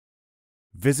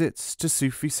Visits to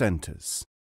Sufi Centers.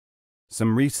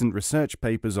 Some recent research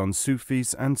papers on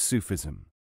Sufis and Sufism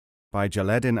by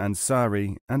Jaleddin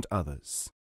Ansari and others.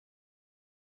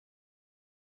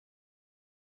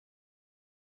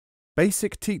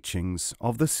 Basic Teachings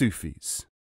of the Sufis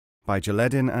by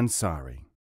Jaleddin Ansari.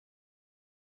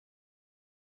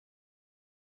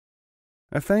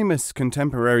 A famous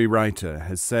contemporary writer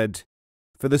has said,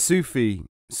 "For the Sufi,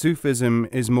 Sufism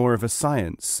is more of a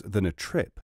science than a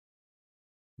trip."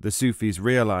 The Sufis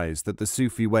realize that the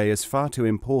Sufi way is far too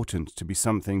important to be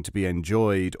something to be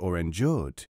enjoyed or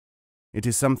endured. It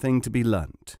is something to be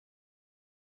learnt.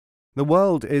 The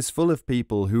world is full of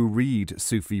people who read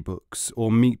Sufi books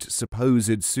or meet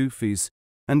supposed Sufis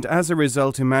and as a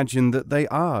result imagine that they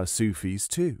are Sufis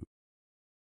too.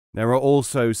 There are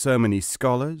also so many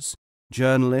scholars,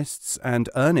 journalists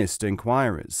and earnest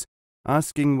inquirers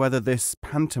asking whether this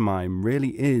pantomime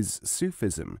really is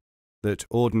Sufism that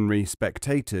ordinary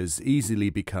spectators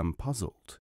easily become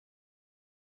puzzled.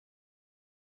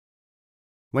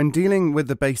 When dealing with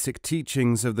the basic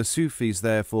teachings of the Sufis,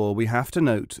 therefore, we have to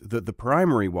note that the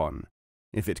primary one,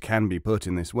 if it can be put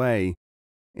in this way,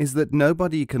 is that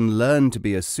nobody can learn to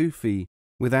be a Sufi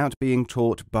without being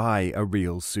taught by a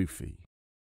real Sufi.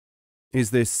 Is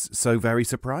this so very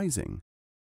surprising?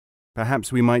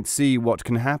 Perhaps we might see what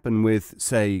can happen with,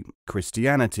 say,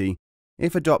 Christianity,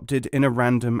 if adopted in a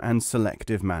random and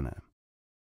selective manner.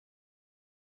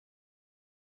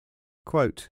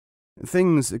 Quote,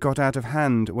 "Things got out of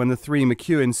hand when the three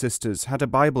McEwen sisters had a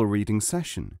Bible reading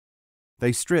session.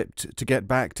 They stripped to get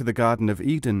back to the Garden of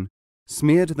Eden,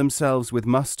 smeared themselves with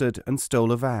mustard and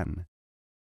stole a van.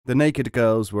 The naked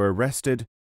girls were arrested,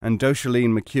 and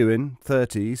Doshaleen McEwen,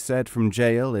 30, said from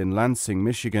jail in Lansing,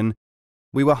 Michigan,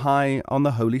 'We were high on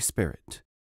the Holy Spirit.'"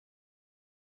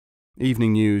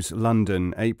 Evening News,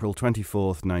 London, April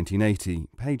 24, 1980,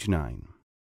 page 9.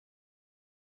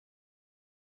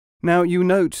 Now you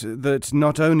note that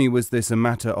not only was this a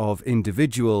matter of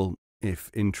individual, if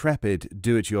intrepid,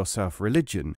 do-it-yourself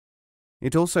religion,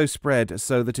 it also spread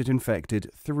so that it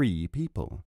infected 3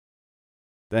 people.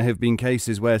 There have been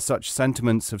cases where such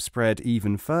sentiments have spread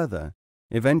even further,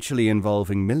 eventually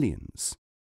involving millions.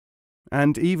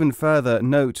 And even further,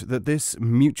 note that this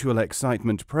mutual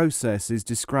excitement process is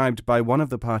described by one of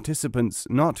the participants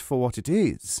not for what it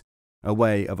is, a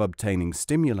way of obtaining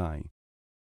stimuli,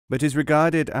 but is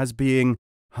regarded as being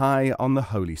high on the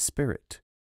Holy Spirit.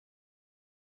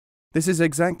 This is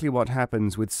exactly what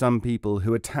happens with some people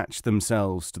who attach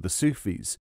themselves to the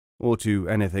Sufis, or to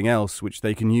anything else which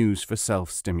they can use for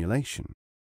self-stimulation.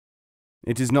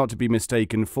 It is not to be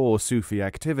mistaken for Sufi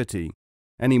activity,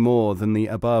 any more than the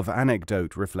above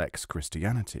anecdote reflects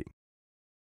Christianity.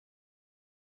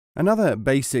 Another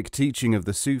basic teaching of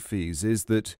the Sufis is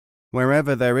that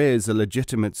wherever there is a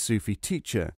legitimate Sufi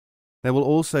teacher, there will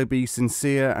also be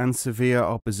sincere and severe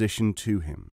opposition to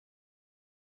him.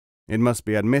 It must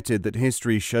be admitted that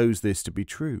history shows this to be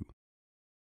true.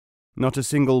 Not a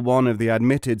single one of the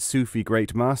admitted Sufi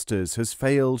great masters has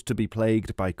failed to be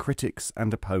plagued by critics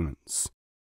and opponents.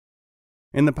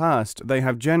 In the past, they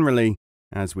have generally,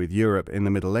 as with Europe in the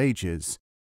Middle Ages,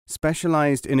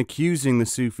 specialized in accusing the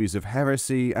Sufis of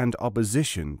heresy and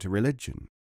opposition to religion.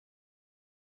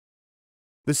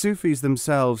 The Sufis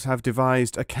themselves have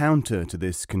devised a counter to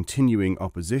this continuing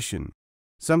opposition,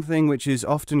 something which is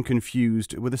often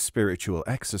confused with a spiritual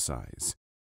exercise.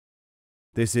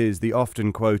 This is the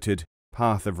often quoted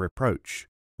path of reproach,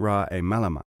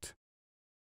 Ra-e-Malamat.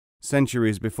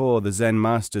 Centuries before, the Zen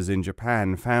masters in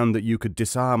Japan found that you could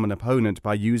disarm an opponent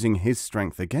by using his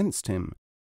strength against him.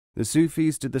 The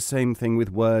Sufis did the same thing with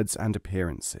words and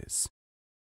appearances.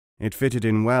 It fitted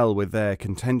in well with their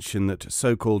contention that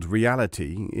so-called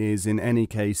reality is in any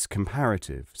case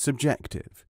comparative,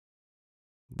 subjective.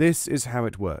 This is how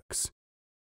it works.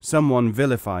 Someone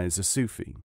vilifies a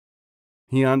Sufi.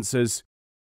 He answers,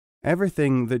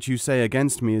 "Everything that you say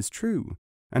against me is true,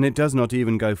 and it does not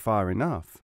even go far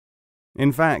enough.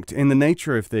 In fact, in the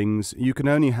nature of things, you can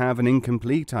only have an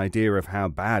incomplete idea of how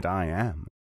bad I am.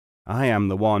 I am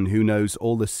the one who knows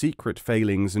all the secret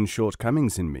failings and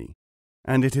shortcomings in me,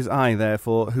 and it is I,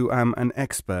 therefore, who am an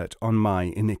expert on my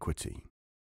iniquity."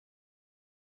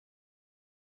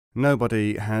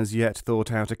 Nobody has yet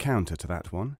thought out a counter to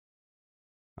that one.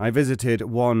 I visited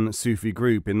one Sufi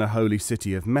group in the holy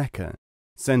city of Mecca,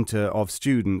 center of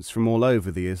students from all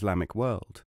over the Islamic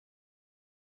world.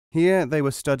 Here they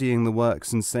were studying the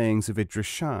works and sayings of Idries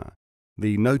Shah,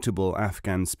 the notable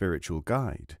Afghan spiritual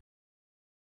guide.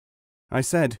 I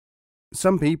said,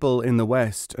 "Some people in the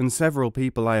West and several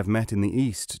people I have met in the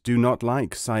East do not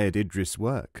like Syed Idris'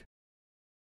 work."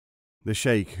 The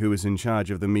sheikh who was in charge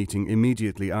of the meeting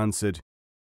immediately answered,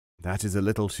 "That is a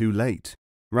little too late,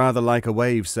 rather like a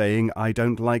wave saying, 'I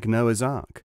don't like Noah's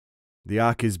Ark.' The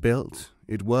ark is built,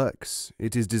 it works,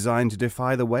 it is designed to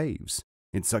defy the waves,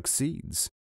 it succeeds.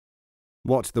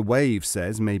 What the wave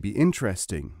says may be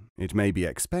interesting, it may be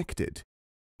expected,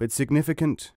 but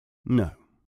significant, no."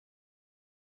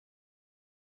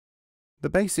 The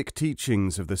basic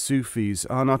teachings of the Sufis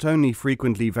are not only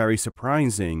frequently very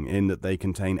surprising in that they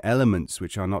contain elements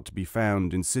which are not to be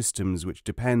found in systems which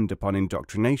depend upon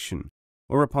indoctrination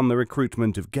or upon the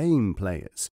recruitment of game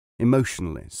players,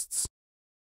 emotionalists.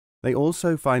 They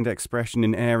also find expression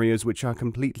in areas which are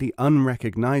completely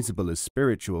unrecognizable as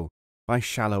spiritual by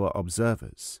shallower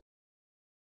observers.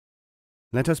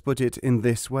 Let us put it in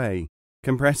this way,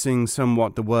 compressing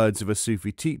somewhat the words of a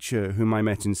Sufi teacher whom I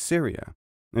met in Syria,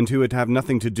 and who would have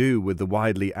nothing to do with the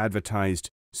widely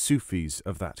advertised Sufis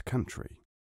of that country.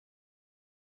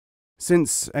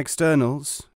 Since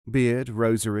externals, beard,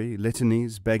 rosary,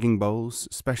 litanies, begging bowls,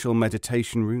 special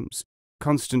meditation rooms,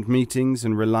 constant meetings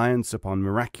and reliance upon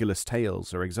miraculous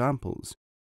tales are examples,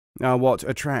 are what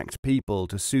attract people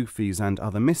to Sufis and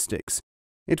other mystics,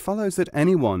 it follows that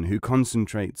anyone who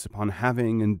concentrates upon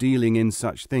having and dealing in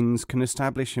such things can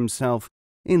establish himself,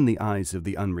 in the eyes of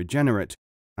the unregenerate,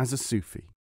 as a Sufi.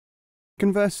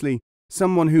 Conversely,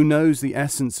 someone who knows the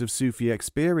essence of Sufi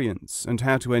experience and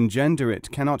how to engender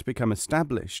it cannot become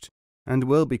established and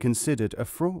will be considered a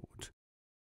fraud.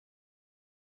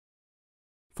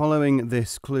 Following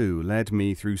this clue led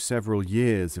me through several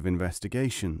years of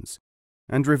investigations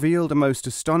and revealed a most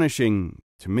astonishing,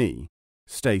 to me,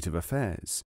 state of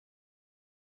affairs.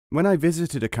 When I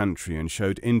visited a country and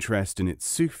showed interest in its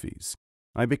Sufis,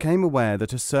 I became aware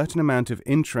that a certain amount of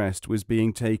interest was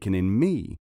being taken in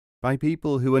me by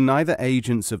people who were neither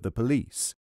agents of the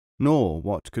police nor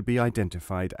what could be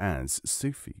identified as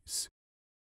Sufis.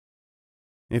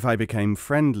 If I became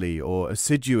friendly or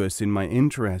assiduous in my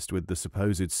interest with the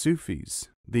supposed Sufis,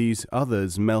 these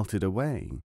others melted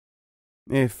away.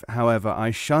 If, however,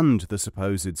 I shunned the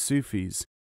supposed Sufis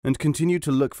and continued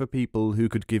to look for people who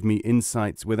could give me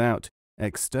insights without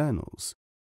externals,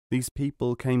 these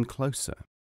people came closer.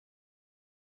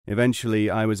 Eventually,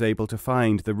 I was able to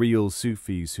find the real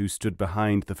Sufis who stood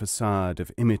behind the facade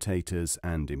of imitators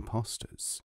and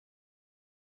impostors.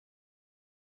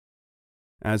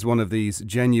 As one of these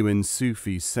genuine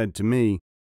Sufis said to me,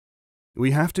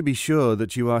 "We have to be sure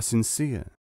that you are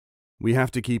sincere. We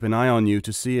have to keep an eye on you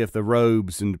to see if the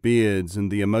robes and beards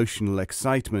and the emotional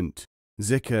excitement,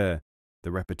 zikr,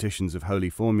 the repetitions of holy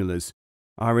formulas,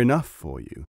 are enough for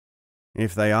you.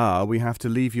 If they are, we have to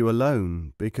leave you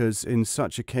alone, because in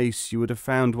such a case you would have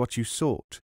found what you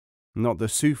sought, not the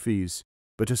Sufis,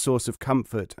 but a source of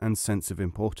comfort and sense of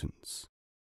importance."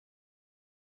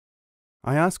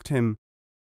 I asked him,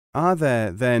 "Are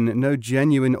there, then, no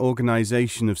genuine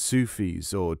organization of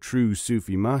Sufis or true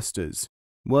Sufi masters,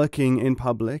 working in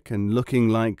public and looking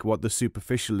like what the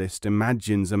superficialist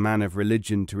imagines a man of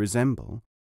religion to resemble?"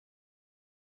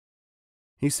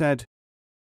 He said,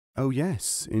 "Oh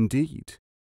yes, indeed.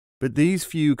 But these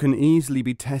few can easily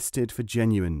be tested for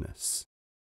genuineness.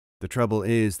 The trouble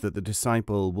is that the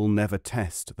disciple will never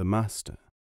test the master."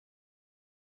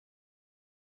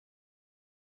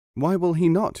 Why will he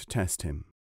not test him?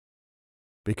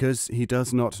 Because he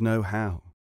does not know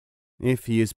how. If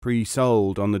he is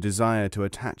pre-sold on the desire to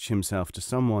attach himself to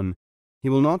someone, he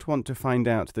will not want to find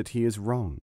out that he is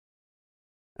wrong.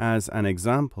 As an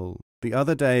example, the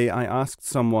other day I asked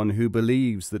someone who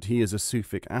believes that he is a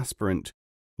Sufic aspirant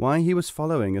why he was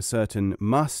following a certain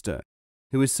master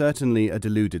who is certainly a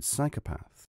deluded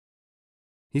psychopath.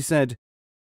 He said,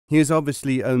 "He is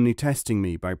obviously only testing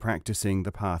me by practicing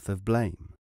the path of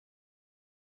blame."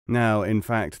 Now, in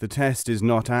fact, the test is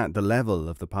not at the level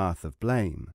of the path of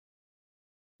blame.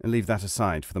 Leave that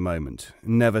aside for the moment.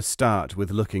 Never start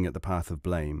with looking at the path of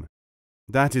blame.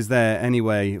 That is there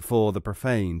anyway for the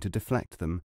profane to deflect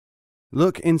them.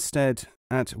 Look instead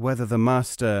at whether the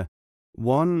master,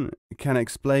 1. Can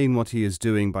explain what he is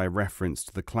doing by reference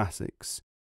to the classics,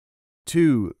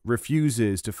 2.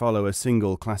 Refuses to follow a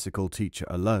single classical teacher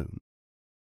alone,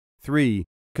 3.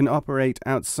 Can operate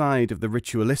outside of the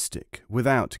ritualistic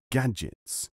without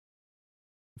gadgets,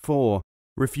 4.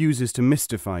 Refuses to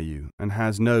mystify you and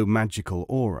has no magical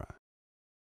aura,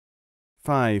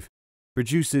 5.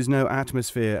 Produces no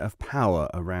atmosphere of power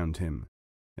around him.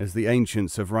 As the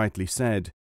ancients have rightly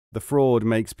said, the fraud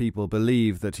makes people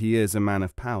believe that he is a man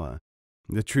of power.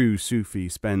 The true Sufi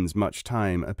spends much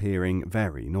time appearing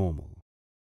very normal.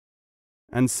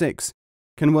 And 6.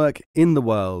 Can work in the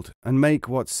world and make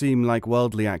what seem like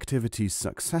worldly activities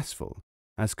successful,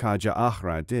 as Khaja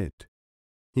Ahra did.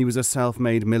 He was a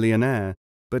self-made millionaire,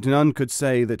 but none could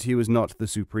say that he was not the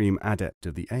supreme adept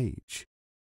of the age.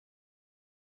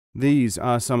 These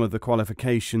are some of the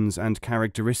qualifications and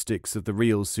characteristics of the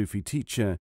real Sufi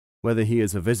teacher, whether he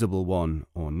is a visible one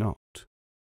or not.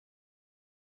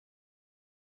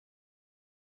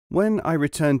 When I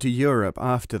returned to Europe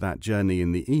after that journey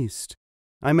in the East,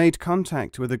 I made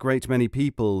contact with a great many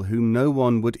people whom no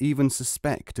one would even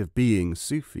suspect of being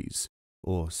Sufis,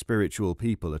 or spiritual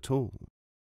people at all.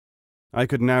 I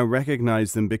could now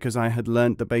recognize them because I had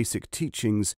learnt the basic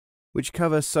teachings, which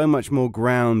cover so much more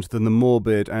ground than the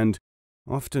morbid and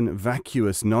often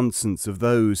vacuous nonsense of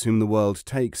those whom the world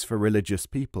takes for religious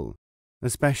people,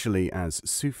 especially as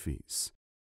Sufis.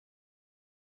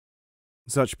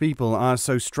 Such people are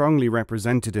so strongly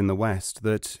represented in the West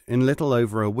that, in little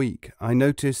over a week, I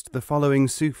noticed the following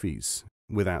Sufis,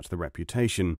 without the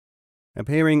reputation,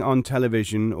 appearing on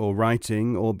television or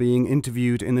writing or being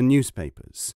interviewed in the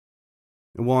newspapers.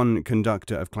 1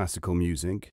 conductor of classical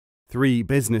music, 3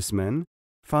 businessmen,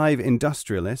 5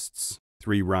 industrialists,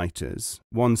 3 writers,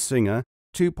 1 singer,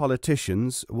 2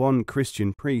 politicians, 1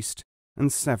 Christian priest,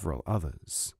 and several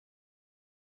others.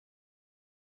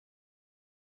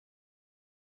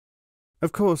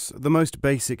 Of course, the most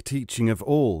basic teaching of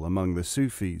all among the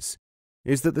Sufis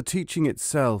is that the teaching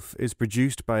itself is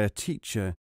produced by a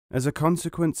teacher as a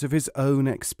consequence of his own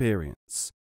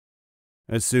experience.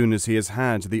 As soon as he has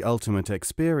had the ultimate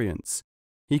experience,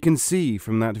 he can see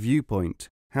from that viewpoint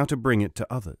how to bring it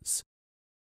to others.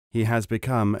 He has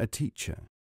become a teacher.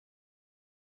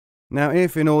 Now,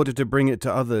 if in order to bring it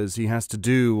to others he has to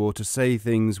do or to say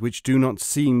things which do not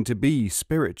seem to be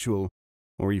spiritual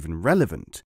or even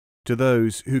relevant to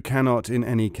those who cannot in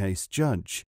any case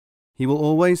judge, he will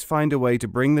always find a way to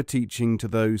bring the teaching to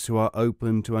those who are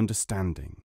open to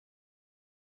understanding.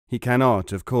 He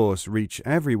cannot, of course, reach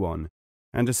everyone,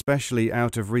 and especially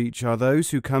out of reach are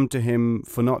those who come to him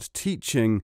for not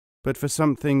teaching, but for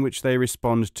something which they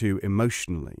respond to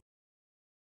emotionally.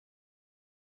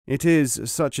 It is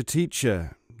such a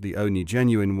teacher, the only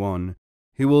genuine one,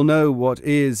 who will know what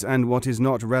is and what is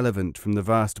not relevant from the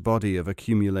vast body of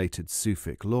accumulated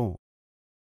Sufic lore.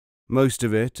 Most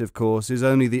of it, of course, is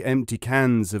only the empty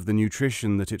cans of the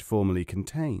nutrition that it formerly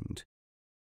contained.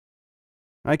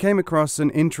 I came across an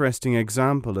interesting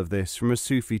example of this from a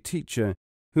Sufi teacher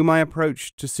whom I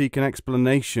approached to seek an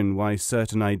explanation why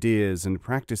certain ideas and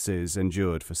practices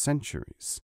endured for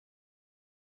centuries.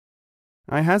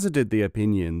 I hazarded the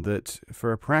opinion that,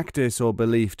 for a practice or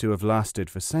belief to have lasted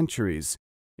for centuries,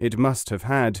 it must have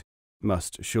had,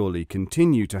 must surely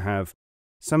continue to have,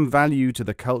 some value to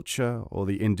the culture or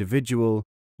the individual,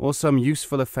 or some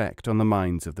useful effect on the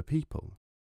minds of the people.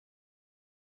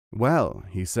 Well,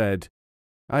 he said,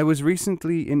 I was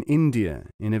recently in India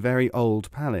in a very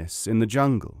old palace in the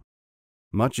jungle.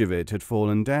 Much of it had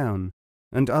fallen down,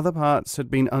 and other parts had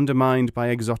been undermined by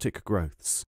exotic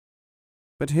growths.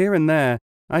 But here and there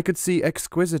I could see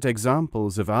exquisite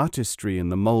examples of artistry in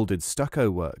the moulded stucco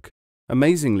work,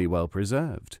 amazingly well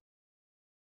preserved.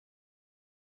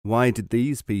 Why did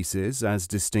these pieces, as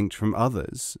distinct from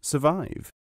others, survive?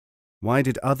 Why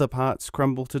did other parts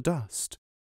crumble to dust?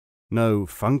 No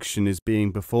function is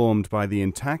being performed by the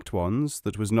intact ones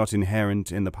that was not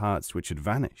inherent in the parts which had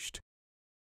vanished.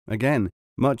 Again,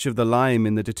 much of the lime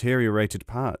in the deteriorated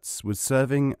parts was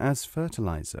serving as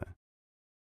fertilizer.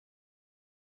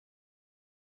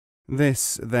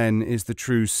 This, then, is the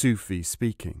true Sufi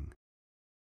speaking.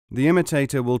 The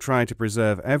imitator will try to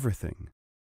preserve everything.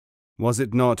 Was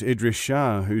it not Idries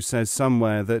Shah who says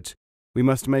somewhere that we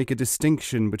must make a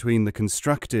distinction between the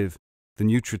constructive, the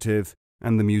nutritive,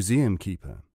 and the museum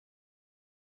keeper?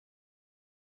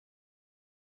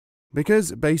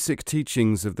 Because basic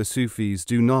teachings of the Sufis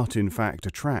do not in fact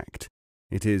attract,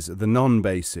 it is the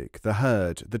non-basic, the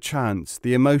herd, the chance,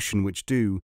 the emotion which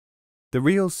do, the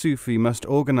real Sufi must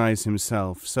organize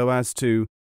himself so as to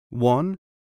 1.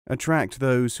 Attract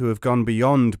those who have gone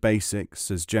beyond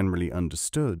basics as generally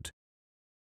understood,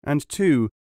 and 2.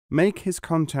 Make his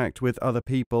contact with other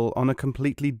people on a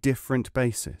completely different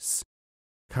basis.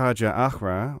 Khaja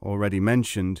Akhra, already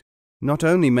mentioned, not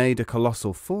only made a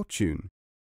colossal fortune,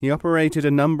 he operated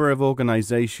a number of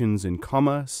organizations in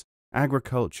commerce,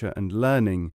 agriculture, and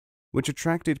learning, which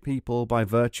attracted people by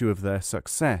virtue of their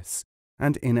success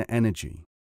and inner energy.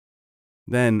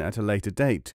 Then, at a later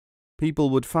date, people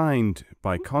would find,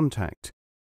 by contact,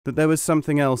 that there was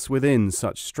something else within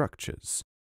such structures,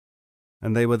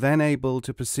 and they were then able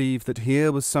to perceive that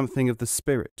here was something of the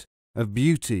spirit, of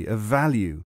beauty, of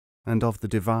value, and of the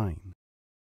divine.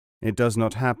 It does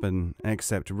not happen,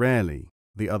 except rarely,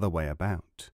 the other way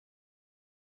about.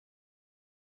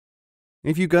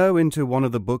 If you go into one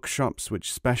of the bookshops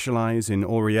which specialize in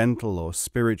Oriental or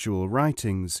spiritual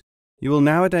writings, you will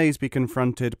nowadays be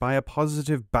confronted by a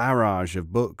positive barrage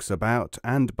of books about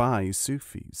and by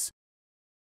Sufis.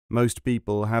 Most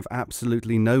people have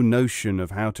absolutely no notion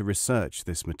of how to research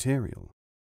this material.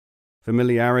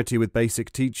 Familiarity with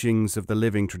basic teachings of the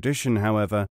living tradition,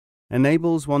 however,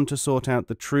 enables one to sort out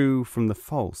the true from the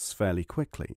false fairly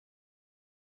quickly.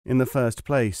 In the first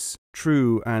place,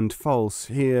 true and false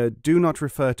here do not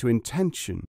refer to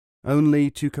intention, only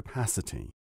to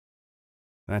capacity.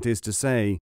 That is to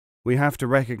say, we have to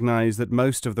recognize that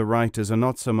most of the writers are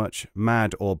not so much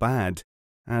mad or bad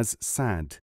as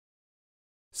sad.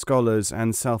 Scholars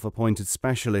and self-appointed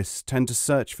specialists tend to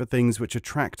search for things which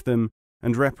attract them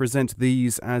and represent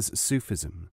these as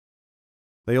Sufism.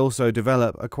 They also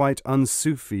develop a quite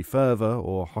un-Sufi fervour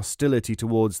or hostility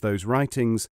towards those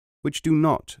writings which do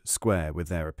not square with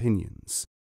their opinions.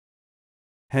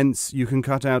 Hence, you can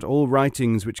cut out all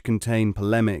writings which contain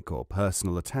polemic or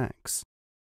personal attacks.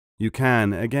 You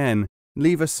can, again,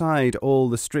 leave aside all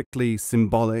the strictly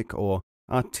symbolic or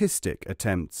artistic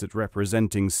attempts at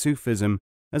representing Sufism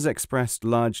as expressed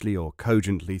largely or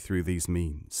cogently through these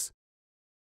means.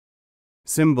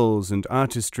 Symbols and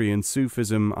artistry in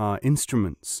Sufism are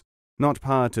instruments, not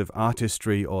part of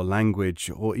artistry or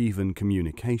language or even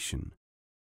communication.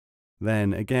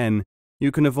 Then, again,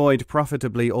 you can avoid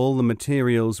profitably all the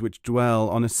materials which dwell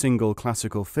on a single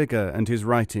classical figure and his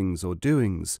writings or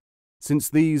doings, since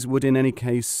these would in any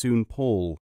case soon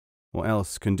pall, or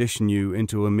else condition you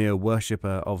into a mere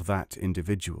worshipper of that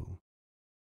individual.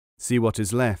 See what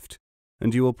is left,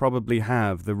 and you will probably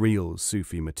have the real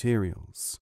Sufi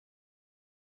materials.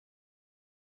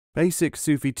 Basic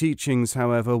Sufi teachings,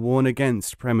 however, warn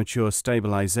against premature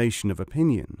stabilization of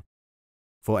opinion.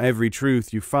 For every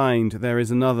truth you find, there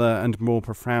is another and more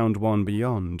profound one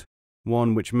beyond,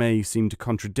 one which may seem to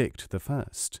contradict the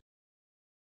first.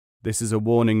 This is a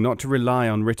warning not to rely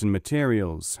on written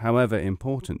materials, however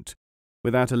important,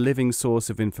 without a living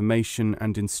source of information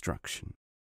and instruction.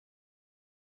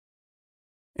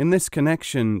 In this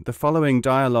connection, the following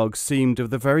dialogue seemed of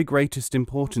the very greatest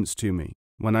importance to me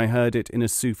when I heard it in a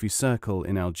Sufi circle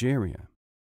in Algeria.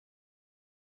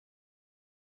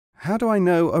 How do I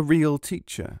know a real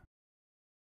teacher?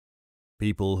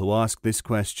 People who ask this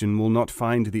question will not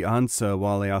find the answer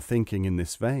while they are thinking in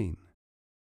this vein.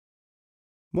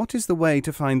 What is the way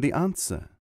to find the answer?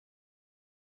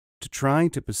 To try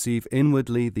to perceive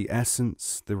inwardly the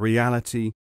essence, the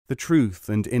reality, the truth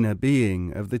and inner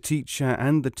being of the teacher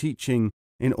and the teaching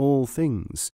in all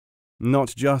things,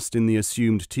 not just in the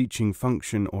assumed teaching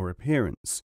function or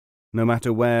appearance, no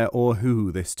matter where or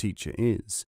who this teacher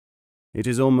is. It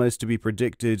is almost to be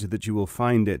predicted that you will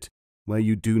find it where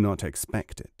you do not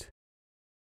expect it.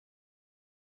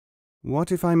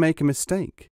 What if I make a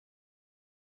mistake?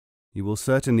 You will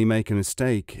certainly make a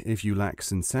mistake if you lack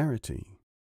sincerity.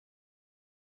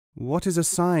 What is a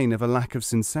sign of a lack of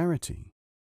sincerity?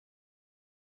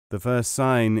 The first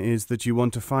sign is that you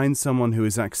want to find someone who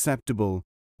is acceptable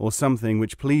or something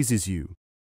which pleases you,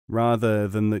 rather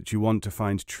than that you want to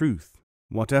find truth,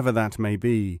 whatever that may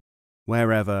be,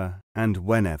 wherever and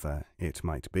whenever it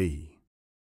might be.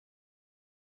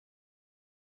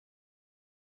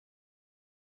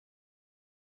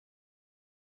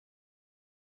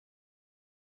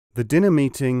 The Dinner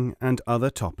Meeting and Other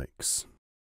Topics.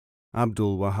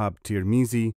 Abdul Wahab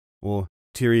Tirmizi or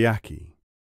Tiryaki.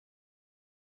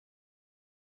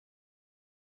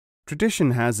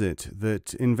 Tradition has it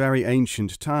that in very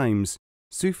ancient times,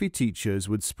 Sufi teachers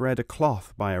would spread a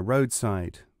cloth by a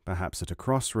roadside, perhaps at a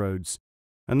crossroads,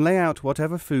 and lay out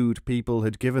whatever food people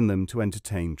had given them to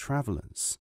entertain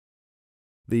travellers.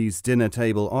 These dinner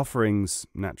table offerings,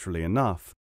 naturally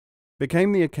enough,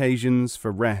 became the occasions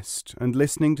for rest and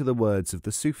listening to the words of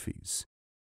the Sufis.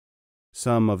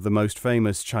 Some of the most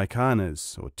famous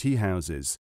chaikhanas, or tea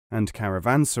houses, and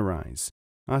caravanserais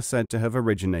are said to have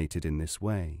originated in this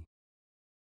way.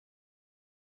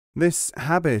 This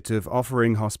habit of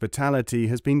offering hospitality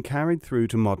has been carried through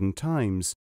to modern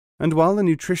times, and while the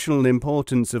nutritional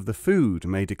importance of the food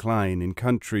may decline in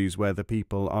countries where the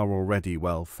people are already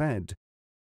well fed,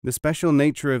 the special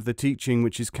nature of the teaching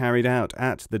which is carried out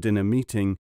at the dinner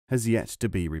meeting has yet to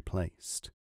be replaced.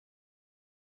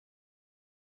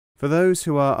 For those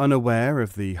who are unaware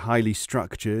of the highly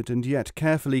structured and yet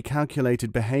carefully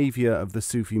calculated behavior of the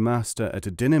Sufi master at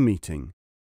a dinner meeting,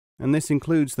 and this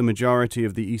includes the majority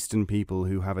of the Eastern people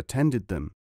who have attended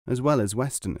them, as well as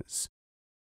Westerners,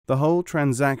 the whole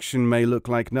transaction may look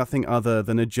like nothing other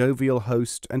than a jovial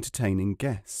host entertaining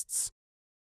guests.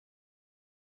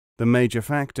 The major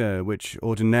factor which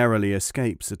ordinarily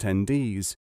escapes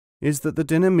attendees is that the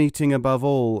dinner meeting above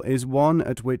all is one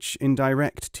at which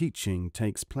indirect teaching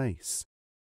takes place.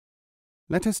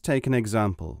 Let us take an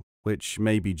example, which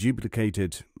may be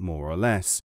duplicated, more or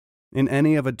less, in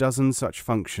any of a dozen such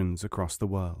functions across the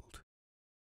world.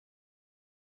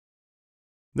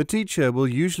 The teacher will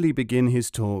usually begin his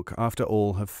talk after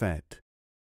all have fed.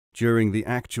 During the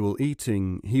actual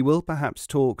eating, he will perhaps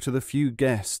talk to the few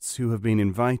guests who have been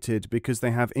invited because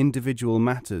they have individual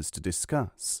matters to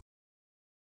discuss.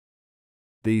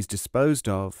 These disposed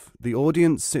of, the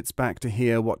audience sits back to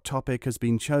hear what topic has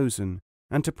been chosen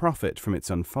and to profit from its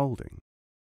unfolding.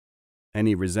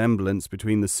 Any resemblance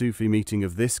between the Sufi meeting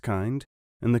of this kind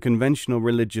and the conventional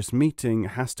religious meeting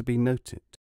has to be noted.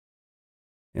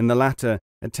 In the latter,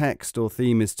 a text or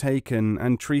theme is taken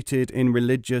and treated in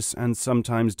religious and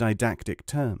sometimes didactic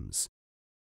terms.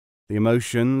 The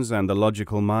emotions and the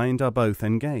logical mind are both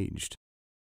engaged.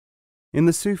 In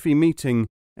the Sufi meeting,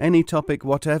 any topic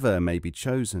whatever may be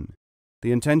chosen,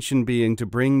 the intention being to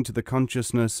bring to the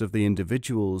consciousness of the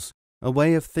individuals a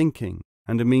way of thinking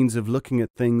and a means of looking at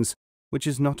things which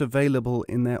is not available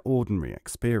in their ordinary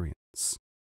experience.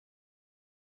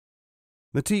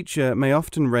 The teacher may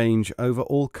often range over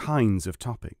all kinds of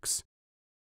topics.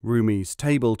 Rumi's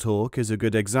table talk is a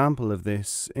good example of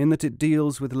this in that it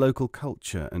deals with local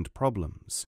culture and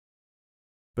problems.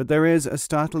 But there is a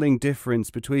startling difference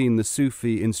between the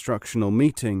Sufi instructional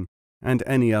meeting and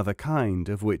any other kind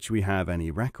of which we have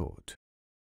any record.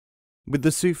 With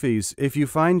the Sufis, if you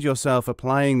find yourself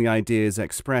applying the ideas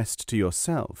expressed to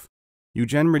yourself, you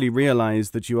generally realize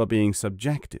that you are being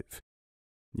subjective.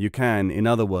 You can, in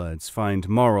other words, find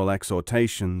moral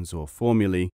exhortations or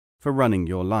formulae for running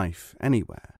your life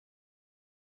anywhere.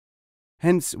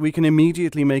 Hence, we can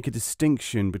immediately make a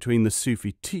distinction between the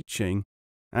Sufi teaching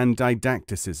and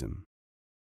didacticism.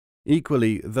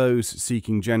 Equally, those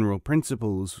seeking general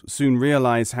principles soon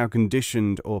realize how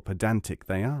conditioned or pedantic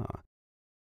they are.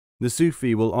 The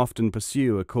Sufi will often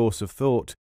pursue a course of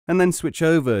thought and then switch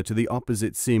over to the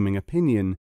opposite seeming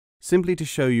opinion, simply to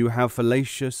show you how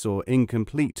fallacious or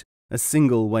incomplete a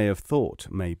single way of thought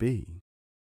may be.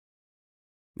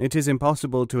 It is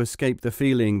impossible to escape the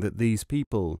feeling that these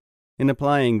people, in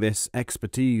applying this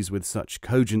expertise with such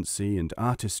cogency and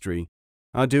artistry,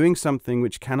 are doing something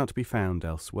which cannot be found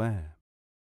elsewhere.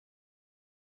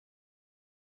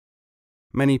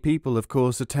 Many people, of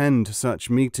course, attend such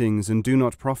meetings and do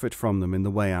not profit from them in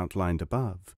the way outlined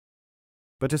above.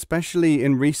 But especially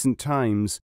in recent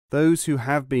times, those who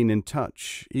have been in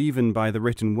touch, even by the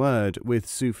written word, with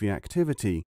Sufi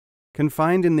activity, can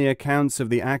find in the accounts of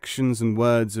the actions and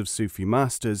words of Sufi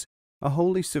masters a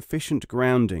wholly sufficient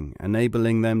grounding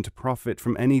enabling them to profit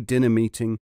from any dinner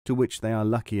meeting to which they are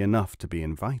lucky enough to be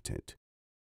invited.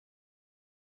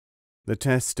 The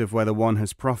test of whether one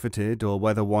has profited or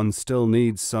whether one still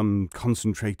needs some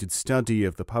concentrated study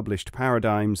of the published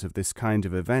paradigms of this kind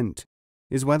of event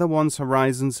is whether one's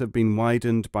horizons have been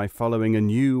widened by following a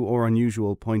new or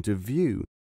unusual point of view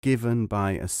given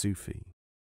by a Sufi.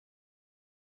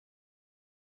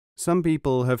 Some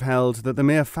people have held that the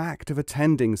mere fact of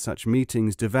attending such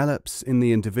meetings develops in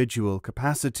the individual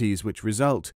capacities which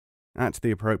result, at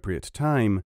the appropriate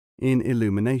time, in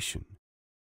illumination.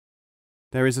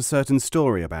 There is a certain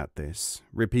story about this,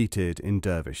 repeated in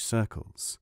dervish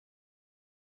circles.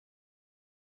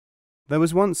 There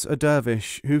was once a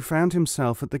dervish who found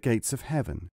himself at the gates of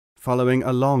heaven, following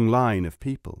a long line of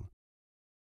people.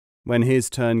 When his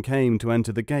turn came to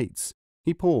enter the gates,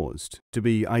 he paused to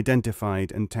be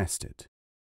identified and tested.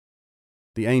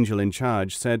 The angel in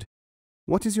charge said,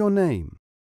 "What is your name?"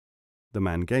 The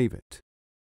man gave it.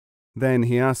 Then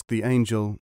he asked the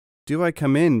angel, "Do I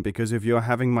come in because of your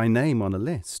having my name on a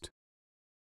list?"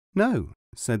 "No,"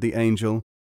 said the angel.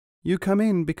 "You come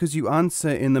in because you answer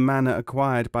in the manner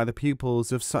acquired by the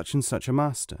pupils of such and such a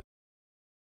master."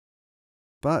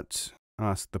 "But,"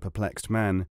 asked the perplexed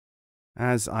man,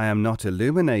 "as I am not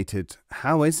illuminated,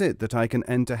 how is it that I can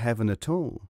enter heaven at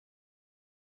all?"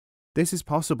 "This is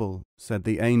possible," said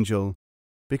the angel,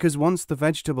 "because once the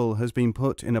vegetable has been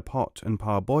put in a pot and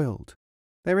parboiled,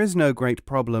 there is no great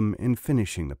problem in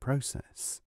finishing the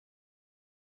process."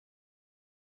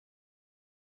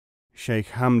 Sheikh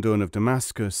Hamdun of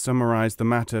Damascus summarized the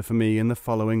matter for me in the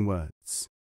following words.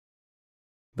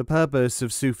 The purpose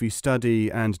of Sufi study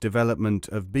and development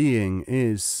of being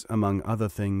is, among other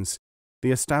things,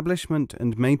 the establishment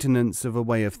and maintenance of a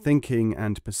way of thinking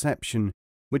and perception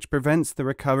which prevents the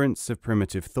recurrence of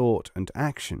primitive thought and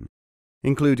action,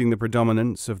 including the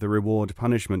predominance of the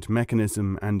reward-punishment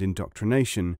mechanism and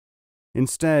indoctrination,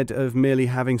 instead of merely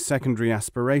having secondary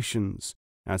aspirations,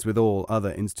 as with all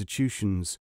other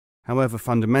institutions, however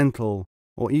fundamental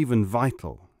or even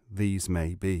vital these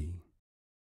may be.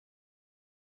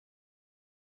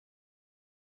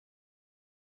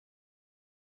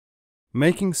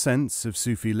 Making Sense of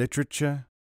Sufi Literature,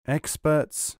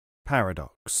 Experts,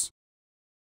 Paradox.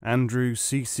 Andrew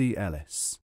C.C.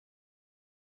 Ellis.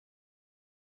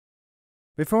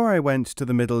 Before I went to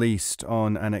the Middle East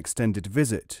on an extended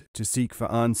visit to seek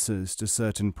for answers to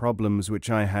certain problems which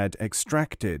I had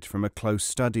extracted from a close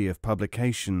study of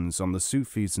publications on the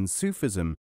Sufis and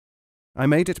Sufism, I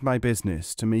made it my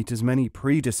business to meet as many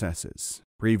predecessors,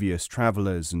 previous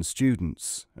travellers and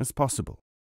students as possible.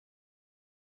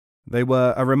 They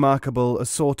were a remarkable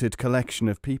assorted collection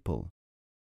of people.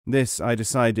 This I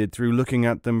decided through looking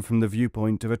at them from the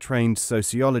viewpoint of a trained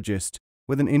sociologist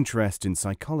with an interest in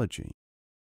psychology.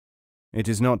 It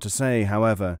is not to say,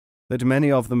 however, that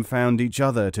many of them found each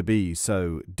other to be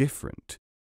so different.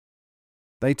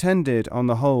 They tended, on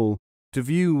the whole, to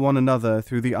view one another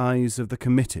through the eyes of the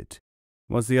committed.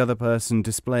 Was the other person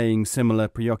displaying similar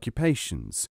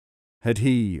preoccupations? Had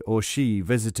he or she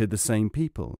visited the same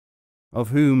people?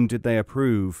 Of whom did they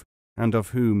approve, and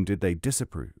of whom did they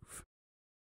disapprove?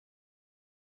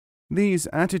 These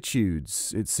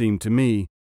attitudes, it seemed to me,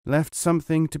 left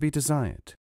something to be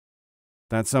desired.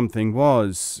 That something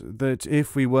was that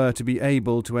if we were to be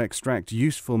able to extract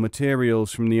useful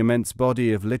materials from the immense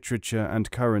body of literature and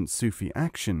current Sufi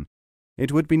action,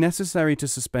 it would be necessary to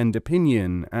suspend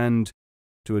opinion and,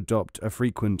 to adopt a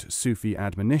frequent Sufi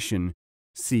admonition,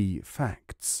 see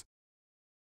facts.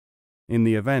 In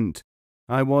the event,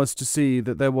 I was to see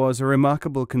that there was a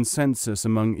remarkable consensus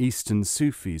among Eastern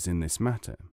Sufis in this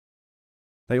matter.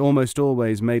 They almost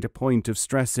always made a point of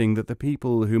stressing that the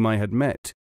people whom I had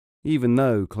met, even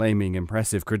though claiming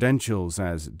impressive credentials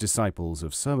as disciples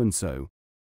of so-and-so,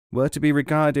 were to be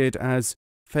regarded as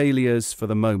failures for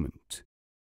the moment.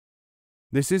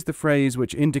 This is the phrase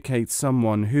which indicates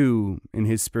someone who, in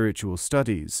his spiritual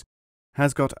studies,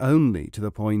 has got only to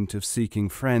the point of seeking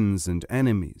friends and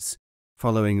enemies,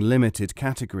 following limited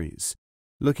categories,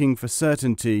 looking for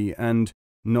certainty and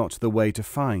not the way to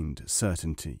find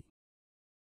certainty.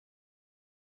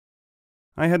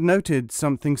 I had noted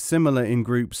something similar in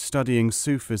groups studying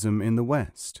Sufism in the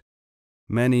West.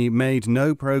 Many made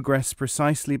no progress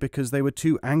precisely because they were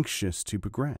too anxious to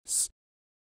progress.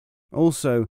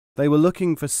 Also, they were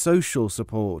looking for social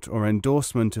support or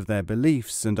endorsement of their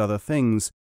beliefs and other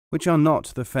things which are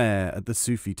not the fare at the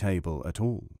Sufi table at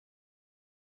all.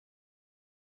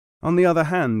 On the other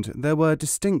hand, there were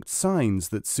distinct signs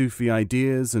that Sufi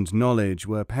ideas and knowledge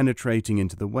were penetrating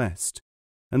into the West,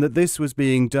 and that this was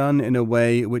being done in a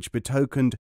way which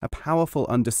betokened a powerful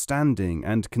understanding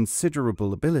and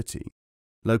considerable ability,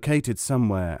 located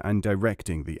somewhere and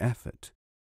directing the effort.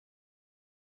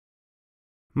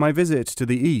 My visit to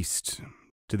the East,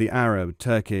 to the Arab,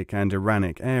 Turkic and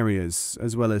Iranic areas,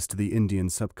 as well as to the Indian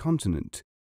subcontinent,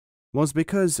 was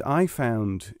because I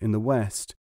found, in the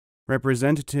West,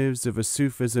 representatives of a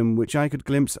Sufism which I could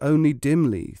glimpse only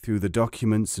dimly through the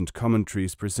documents and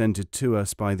commentaries presented to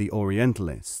us by the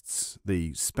Orientalists,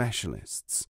 the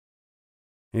specialists.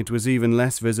 It was even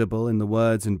less visible in the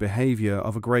words and behaviour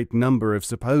of a great number of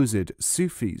supposed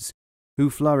Sufis, who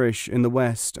flourish in the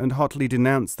West and hotly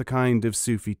denounce the kind of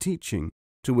Sufi teaching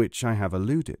to which I have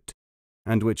alluded,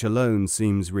 and which alone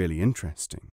seems really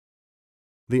interesting.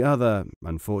 The other,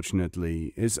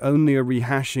 unfortunately, is only a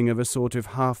rehashing of a sort of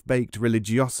half-baked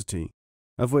religiosity,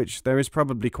 of which there is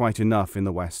probably quite enough in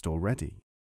the West already.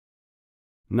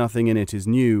 Nothing in it is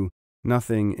new,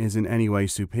 nothing is in any way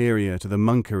superior to the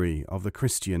monkery of the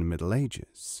Christian Middle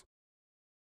Ages.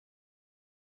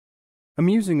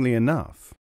 Amusingly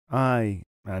enough, I,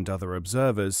 and other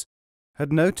observers,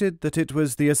 had noted that it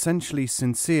was the essentially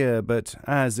sincere but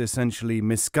as essentially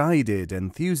misguided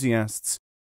enthusiasts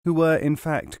who were in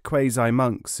fact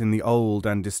quasi-monks in the old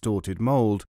and distorted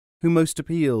mould, who most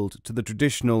appealed to the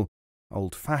traditional,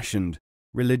 old-fashioned,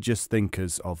 religious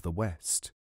thinkers of the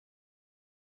West.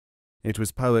 It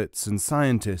was poets and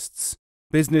scientists,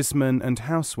 businessmen and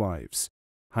housewives,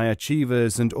 high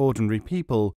achievers and ordinary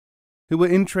people, who were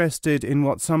interested in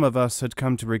what some of us had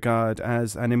come to regard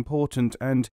as an important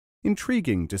and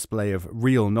intriguing display of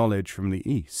real knowledge from the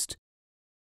East.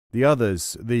 The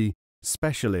others, the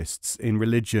specialists in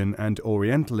religion and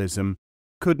Orientalism,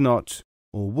 could not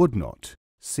or would not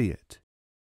see it.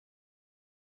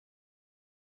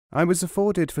 I was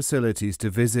afforded facilities to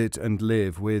visit and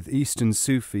live with Eastern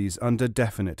Sufis under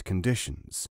definite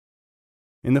conditions.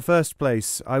 In the first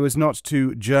place, I was not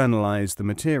to journalize the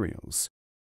materials.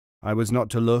 I was not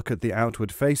to look at the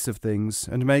outward face of things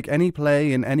and make any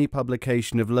play in any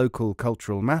publication of local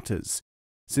cultural matters,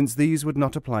 since these would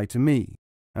not apply to me,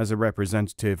 as a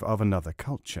representative of another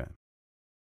culture.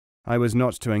 I was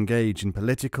not to engage in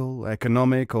political,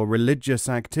 economic, or religious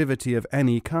activity of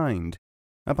any kind,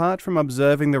 apart from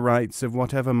observing the rites of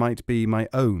whatever might be my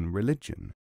own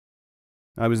religion.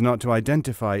 I was not to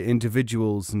identify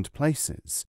individuals and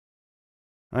places.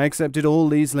 I accepted all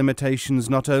these limitations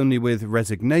not only with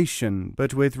resignation,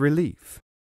 but with relief.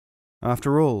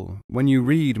 After all, when you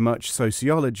read much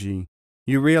sociology,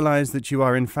 you realize that you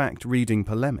are in fact reading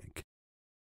polemic.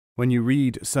 When you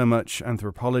read so much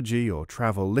anthropology or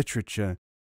travel literature,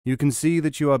 you can see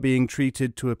that you are being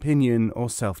treated to opinion or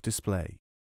self-display.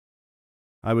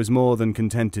 I was more than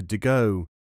contented to go,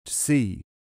 to see,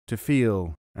 to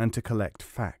feel, and to collect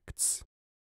facts.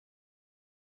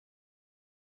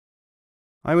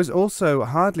 I was also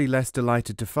hardly less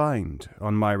delighted to find,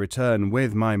 on my return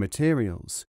with my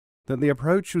materials, that the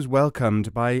approach was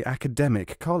welcomed by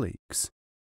academic colleagues.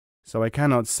 So I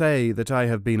cannot say that I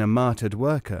have been a martyred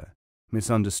worker,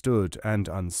 misunderstood and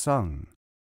unsung.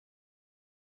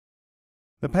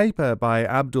 The paper by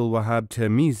Abdul Wahab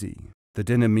Tirmizi, The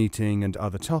Dinner Meeting and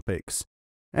Other Topics,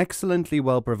 excellently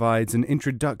well provides an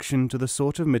introduction to the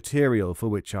sort of material for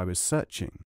which I was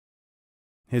searching.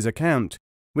 His account,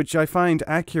 which I find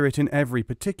accurate in every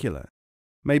particular,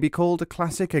 may be called a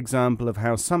classic example of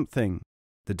how something,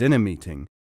 the dinner meeting,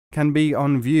 can be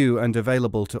on view and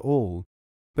available to all,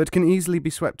 but can easily be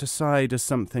swept aside as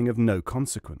something of no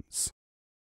consequence.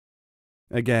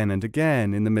 Again and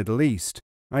again in the Middle East,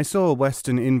 I saw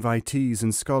Western invitees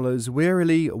and scholars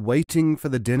wearily waiting for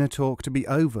the dinner talk to be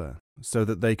over so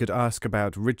that they could ask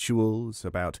about rituals,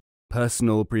 about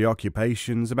personal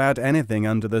preoccupations, about anything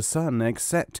under the sun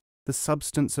except the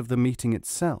substance of the meeting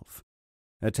itself,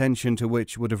 attention to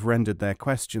which would have rendered their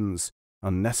questions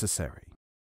unnecessary.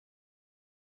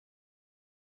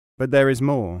 But there is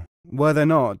more. Were there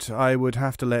not, I would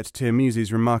have to let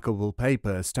Tirmizi's remarkable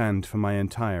paper stand for my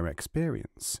entire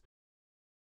experience.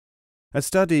 A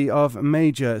study of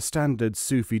major standard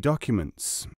Sufi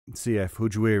documents, C.F.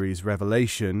 Hujwiri's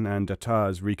Revelation and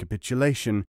Attar's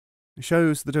Recapitulation,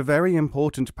 shows that a very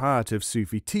important part of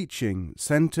Sufi teaching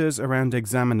centers around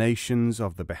examinations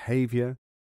of the behavior,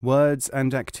 words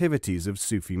and activities of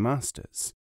Sufi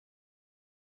masters.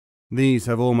 These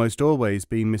have almost always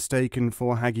been mistaken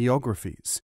for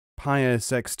hagiographies,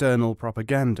 pious external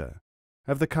propaganda,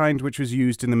 of the kind which was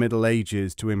used in the Middle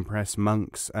Ages to impress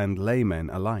monks and laymen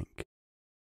alike.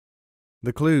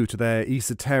 The clue to their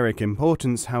esoteric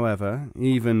importance, however,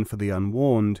 even for the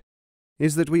unwarned,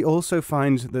 is that we also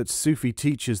find that Sufi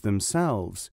teachers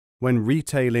themselves, when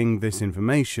retailing this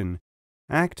information,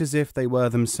 act as if they were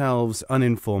themselves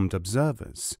uninformed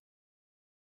observers.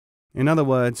 In other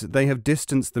words, they have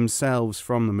distanced themselves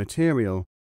from the material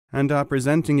and are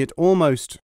presenting it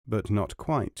almost, but not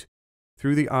quite,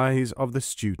 through the eyes of the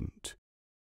student.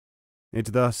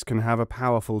 It thus can have a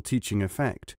powerful teaching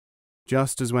effect,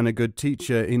 just as when a good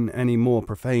teacher in any more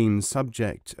profane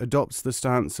subject adopts the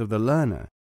stance of the learner,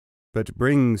 but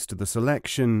brings to the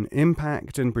selection,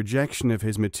 impact and projection of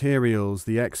his materials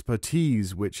the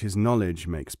expertise which his knowledge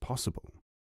makes possible.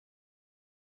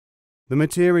 The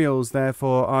materials,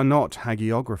 therefore, are not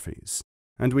hagiographies,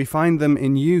 and we find them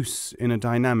in use in a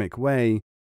dynamic way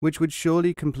which would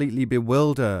surely completely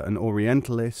bewilder an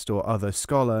Orientalist or other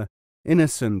scholar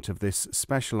innocent of this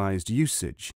specialized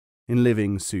usage in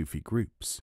living Sufi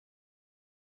groups.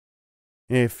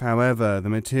 If, however, the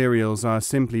materials are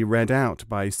simply read out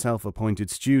by self-appointed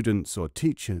students or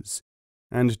teachers,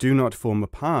 and do not form a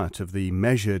part of the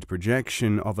measured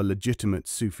projection of a legitimate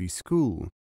Sufi school,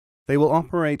 they will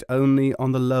operate only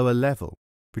on the lower level,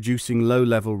 producing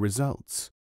low-level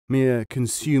results, mere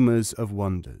consumers of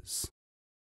wonders.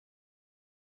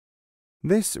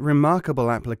 This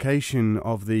remarkable application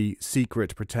of the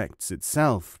secret protects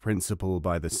itself principle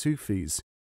by the Sufis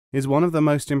is one of the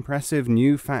most impressive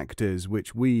new factors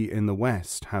which we in the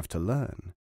West have to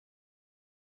learn.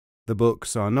 The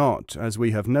books are not, as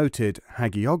we have noted,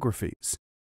 hagiographies,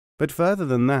 but further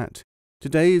than that,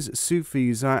 today's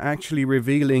Sufis are actually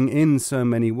revealing in so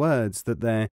many words that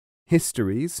their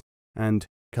histories and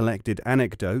collected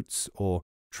anecdotes or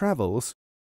travels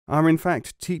are in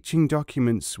fact teaching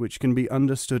documents which can be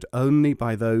understood only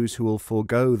by those who will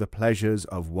forego the pleasures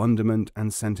of wonderment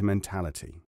and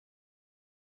sentimentality.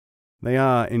 They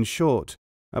are, in short,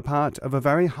 a part of a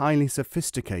very highly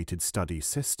sophisticated study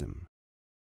system.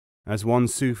 As one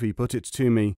Sufi put it to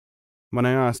me, when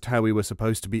I asked how we were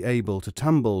supposed to be able to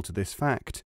tumble to this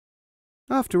fact,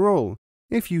 "After all,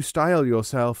 if you style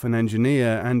yourself an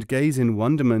engineer and gaze in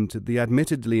wonderment at the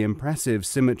admittedly impressive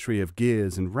symmetry of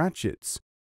gears and ratchets,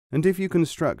 and if you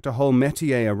construct a whole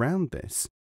métier around this,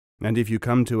 and if you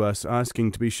come to us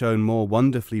asking to be shown more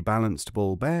wonderfully balanced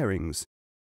ball bearings,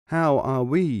 how are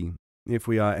we, if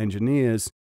we are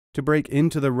engineers, to break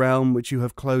into the realm which you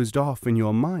have closed off in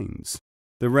your minds,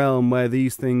 the realm where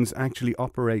these things actually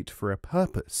operate for a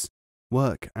purpose,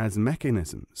 work as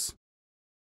mechanisms?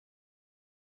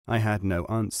 I had no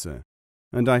answer,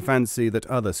 and I fancy that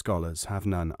other scholars have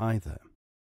none either.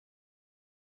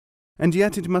 And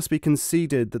yet it must be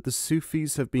conceded that the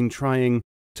Sufis have been trying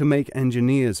to make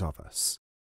engineers of us.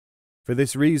 For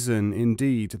this reason,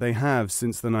 indeed, they have,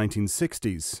 since the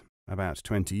 1960s, about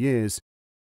 20 years,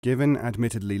 given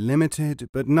admittedly limited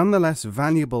but nonetheless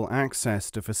valuable access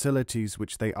to facilities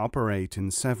which they operate in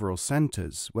several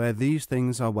centres where these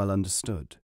things are well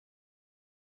understood.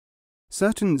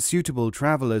 Certain suitable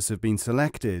travellers have been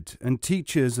selected, and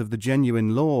teachers of the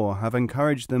genuine law have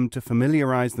encouraged them to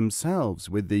familiarise themselves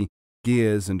with the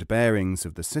gears and bearings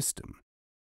of the system.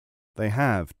 They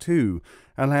have, too,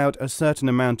 allowed a certain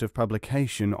amount of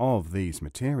publication of these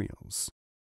materials.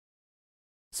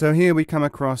 So here we come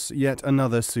across yet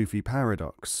another Sufi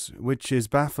paradox, which is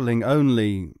baffling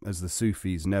only, as the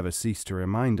Sufis never cease to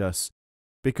remind us,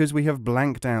 because we have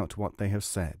blanked out what they have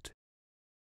said.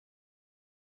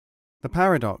 The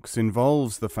paradox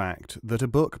involves the fact that a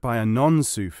book by a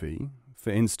non-Sufi,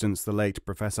 for instance the late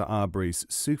Professor Arbery's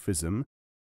Sufism,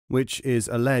 which is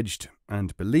alleged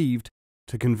and believed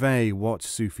to convey what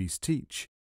Sufis teach,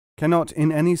 cannot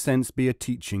in any sense be a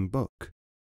teaching book.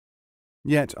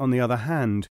 Yet, on the other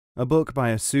hand, a book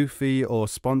by a Sufi or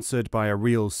sponsored by a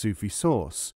real Sufi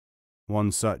source,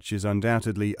 one such is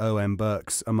undoubtedly O.M.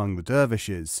 Burke's Among the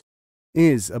Dervishes,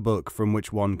 is a book from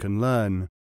which one can learn,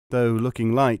 though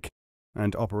looking like,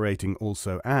 and operating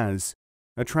also as,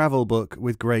 a travel book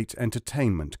with great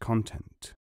entertainment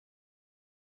content.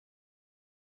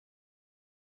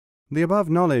 The above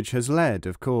knowledge has led,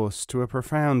 of course, to a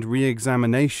profound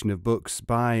re-examination of books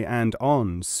by and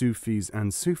on Sufis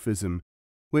and Sufism,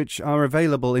 which are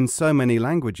available in so many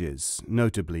languages,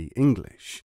 notably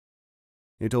English.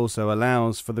 It also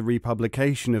allows for the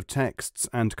republication of texts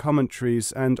and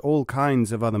commentaries and all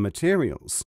kinds of other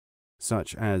materials,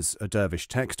 such as a dervish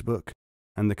textbook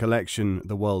and the collection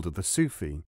The World of the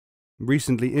Sufi,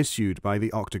 recently issued by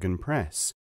the Octagon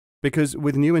Press, because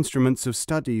with new instruments of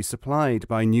study supplied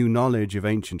by new knowledge of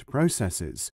ancient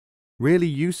processes, really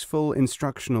useful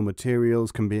instructional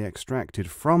materials can be extracted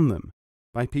from them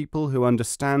by people who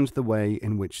understand the way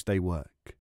in which they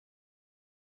work.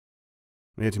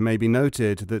 It may be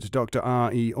noted that Dr.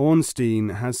 R. E. Ornstein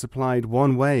has supplied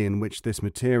one way in which this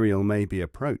material may be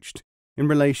approached in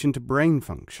relation to brain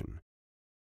function.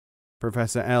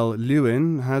 Professor L.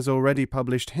 Lewin has already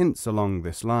published hints along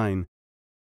this line,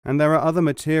 and there are other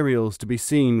materials to be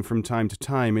seen from time to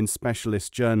time in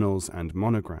specialist journals and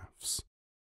monographs.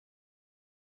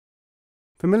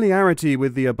 Familiarity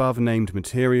with the above-named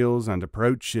materials and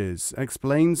approaches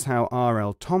explains how R.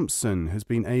 L. Thompson has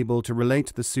been able to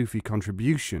relate the Sufi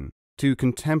contribution to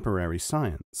contemporary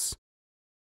science.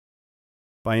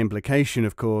 By implication,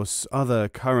 of course, other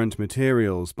current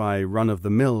materials by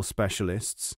run-of-the-mill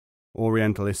specialists,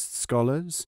 Orientalist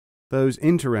scholars, those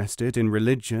interested in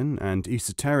religion and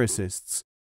esotericists,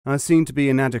 are seen to be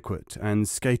inadequate and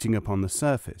skating upon the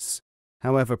surface,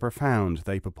 however profound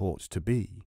they purport to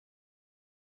be.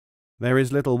 There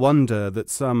is little wonder that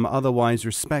some otherwise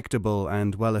respectable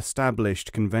and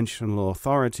well-established conventional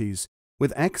authorities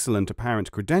with excellent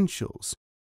apparent credentials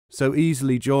so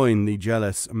easily join the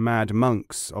jealous mad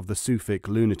monks of the Sufic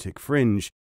lunatic fringe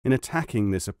in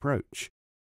attacking this approach,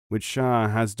 which Shah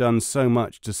has done so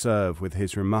much to serve with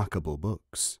his remarkable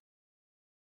books.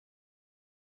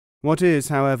 What is,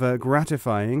 however,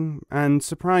 gratifying and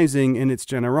surprising in its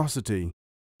generosity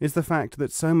is the fact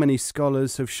that so many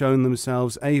scholars have shown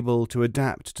themselves able to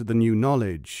adapt to the new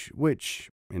knowledge which,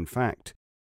 in fact,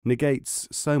 negates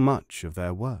so much of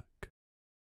their work.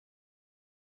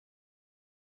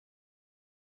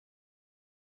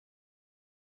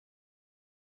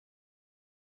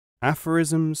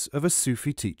 Aphorisms of a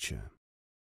Sufi Teacher.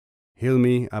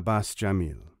 Hilmi Abbas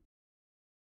Jamil.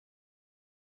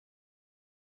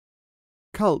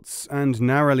 Cults and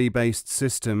narrowly based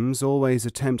systems always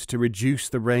attempt to reduce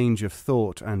the range of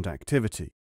thought and activity.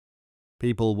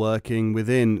 People working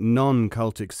within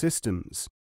non-cultic systems,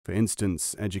 for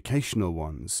instance educational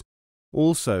ones,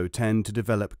 also tend to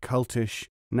develop cultish,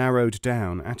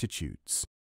 narrowed-down attitudes.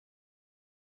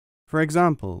 For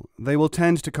example, they will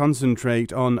tend to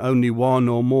concentrate on only one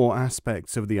or more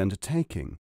aspects of the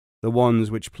undertaking, the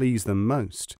ones which please them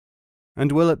most,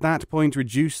 and will at that point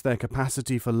reduce their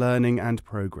capacity for learning and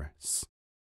progress.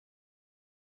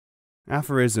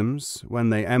 Aphorisms, when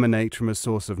they emanate from a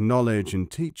source of knowledge and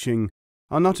teaching,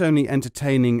 are not only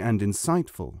entertaining and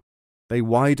insightful, they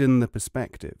widen the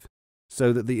perspective,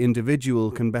 so that the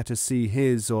individual can better see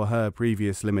his or her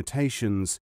previous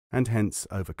limitations and hence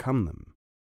overcome them.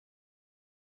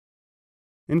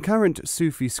 In current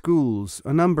Sufi schools,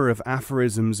 a number of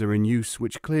aphorisms are in use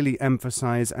which clearly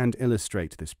emphasize and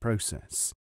illustrate this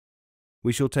process.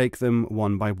 We shall take them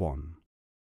one by one.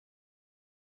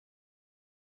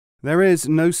 There is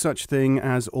no such thing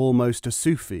as almost a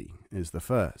Sufi, is the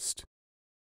first.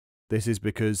 This is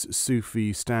because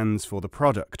Sufi stands for the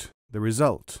product, the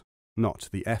result, not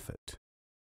the effort.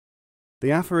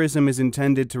 The aphorism is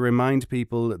intended to remind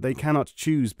people that they cannot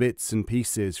choose bits and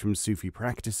pieces from Sufi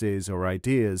practices or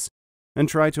ideas and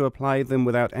try to apply them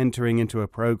without entering into a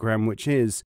program which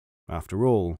is, after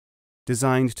all,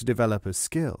 designed to develop a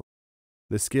skill,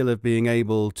 the skill of being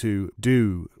able to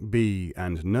do, be,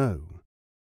 and know.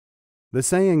 The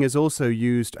saying is also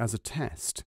used as a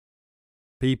test.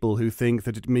 People who think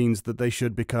that it means that they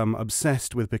should become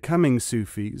obsessed with becoming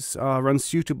Sufis are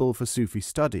unsuitable for Sufi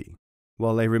study,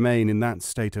 while they remain in that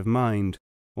state of mind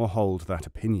or hold that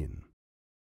opinion.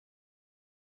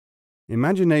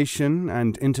 Imagination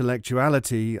and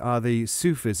intellectuality are the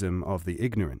Sufism of the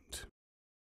ignorant.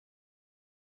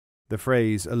 The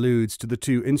phrase alludes to the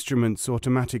two instruments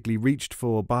automatically reached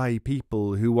for by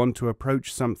people who want to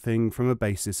approach something from a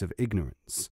basis of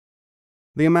ignorance.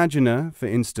 The imaginer, for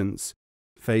instance,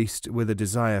 faced with a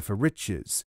desire for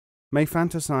riches, may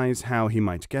fantasize how he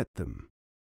might get them.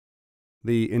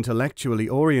 The intellectually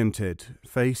oriented,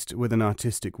 faced with an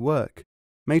artistic work,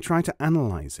 may try to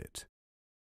analyze it.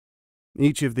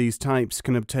 Each of these types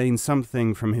can obtain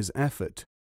something from his effort,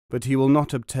 but he will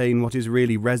not obtain what is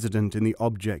really resident in the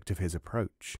object of his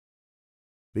approach.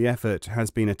 The effort has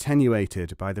been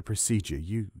attenuated by the procedure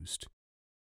used.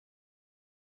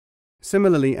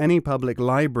 Similarly, any public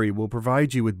library will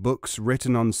provide you with books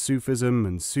written on Sufism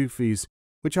and Sufis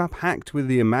which are packed with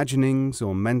the imaginings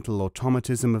or mental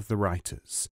automatism of the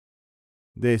writers.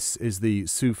 This is the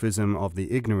Sufism of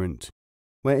the ignorant,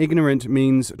 where ignorant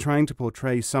means trying to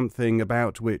portray something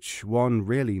about which one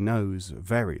really knows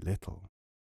very little.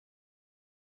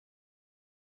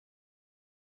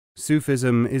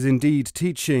 Sufism is indeed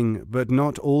teaching, but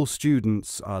not all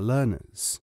students are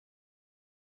learners.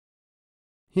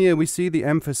 Here we see the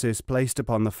emphasis placed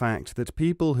upon the fact that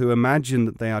people who imagine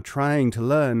that they are trying to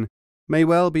learn may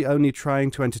well be only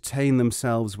trying to entertain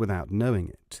themselves without knowing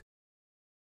it.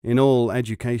 In all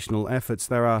educational efforts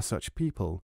there are such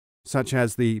people, such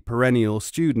as the perennial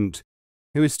student,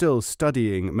 who is still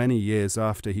studying many years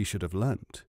after he should have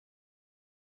learnt.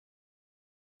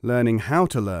 Learning how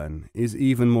to learn is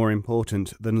even more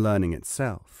important than learning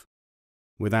itself.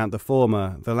 Without the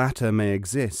former, the latter may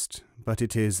exist, but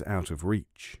it is out of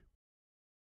reach.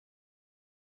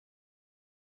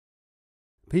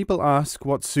 People ask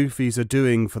what Sufis are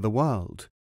doing for the world.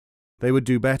 They would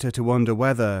do better to wonder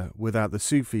whether, without the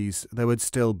Sufis, there would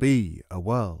still be a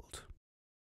world.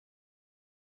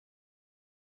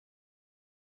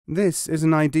 This is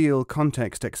an ideal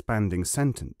context-expanding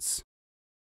sentence.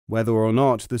 Whether or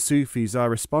not the Sufis are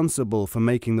responsible for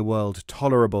making the world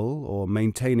tolerable or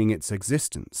maintaining its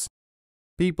existence,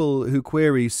 people who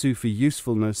query Sufi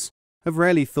usefulness have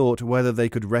rarely thought whether they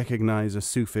could recognize a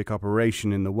Sufic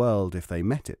operation in the world if they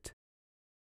met it.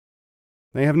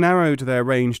 They have narrowed their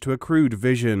range to a crude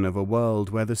vision of a world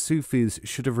where the Sufis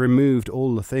should have removed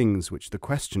all the things which the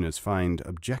questioners find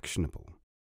objectionable.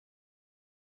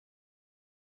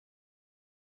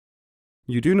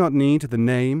 You do not need the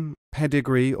name,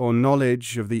 pedigree, or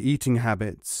knowledge of the eating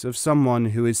habits of someone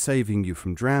who is saving you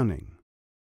from drowning.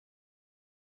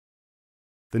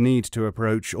 The need to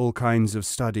approach all kinds of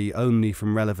study only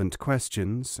from relevant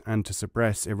questions and to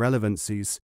suppress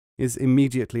irrelevancies is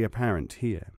immediately apparent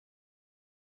here.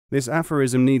 This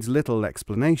aphorism needs little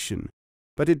explanation,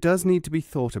 but it does need to be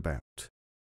thought about.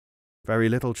 Very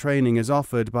little training is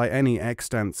offered by any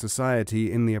extant society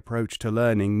in the approach to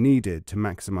learning needed to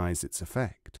maximize its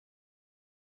effect.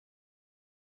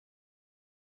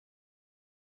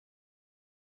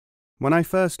 When I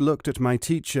first looked at my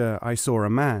teacher, I saw a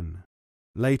man.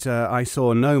 Later, I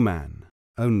saw no man,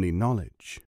 only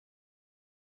knowledge.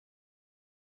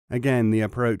 Again, the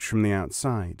approach from the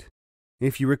outside.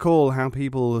 If you recall how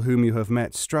people whom you have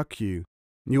met struck you,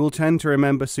 you will tend to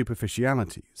remember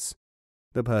superficialities.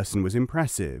 The person was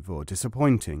impressive or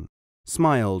disappointing,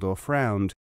 smiled or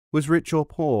frowned, was rich or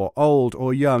poor, old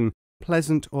or young,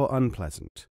 pleasant or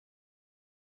unpleasant.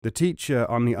 The teacher,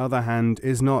 on the other hand,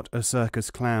 is not a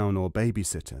circus clown or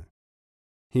babysitter.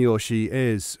 He or she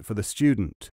is, for the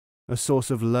student, a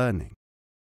source of learning.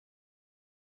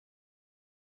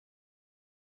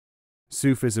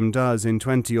 Sufism does in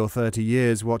 20 or 30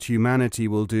 years what humanity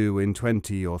will do in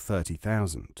 20 or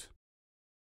 30,000.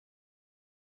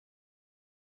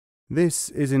 This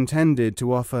is intended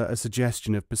to offer a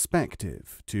suggestion of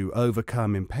perspective to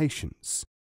overcome impatience.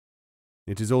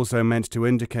 It is also meant to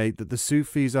indicate that the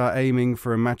Sufis are aiming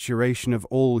for a maturation of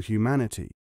all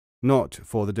humanity, not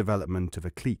for the development of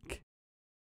a clique.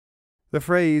 The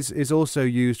phrase is also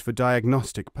used for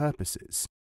diagnostic purposes.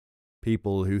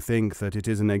 People who think that it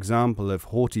is an example of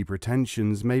haughty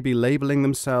pretensions may be labeling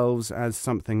themselves as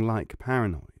something like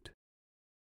paranoid.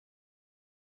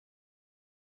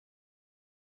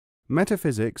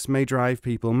 Metaphysics may drive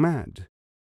people mad.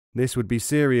 This would be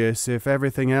serious if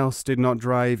everything else did not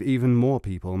drive even more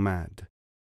people mad.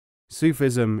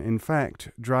 Sufism, in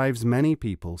fact, drives many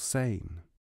people sane.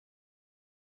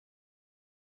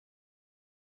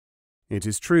 It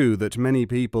is true that many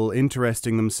people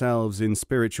interesting themselves in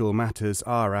spiritual matters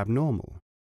are abnormal.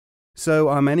 So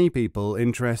are many people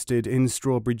interested in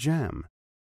strawberry jam.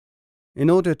 In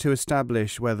order to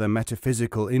establish whether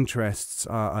metaphysical interests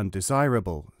are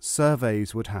undesirable,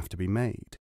 surveys would have to be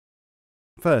made.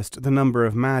 First, the number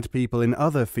of mad people in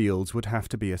other fields would have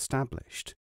to be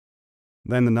established.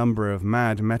 Then the number of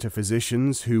mad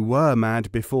metaphysicians who were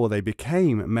mad before they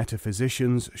became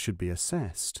metaphysicians should be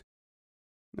assessed.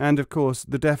 And of course,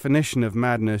 the definition of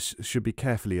madness should be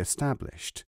carefully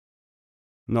established.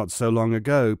 Not so long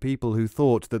ago, people who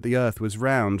thought that the earth was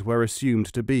round were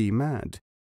assumed to be mad.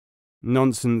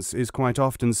 Nonsense is quite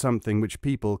often something which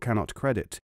people cannot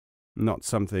credit, not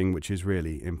something which is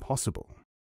really impossible.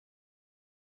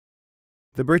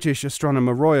 The British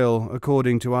Astronomer Royal,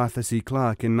 according to Arthur C.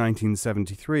 Clarke in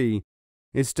 1973,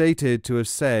 is stated to have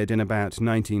said in about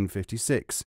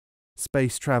 1956,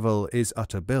 "Space travel is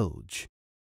utter bilge."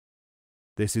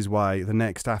 This is why the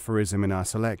next aphorism in our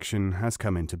selection has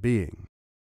come into being.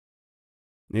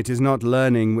 It is not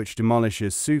learning which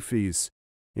demolishes Sufis,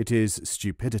 it is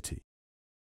stupidity.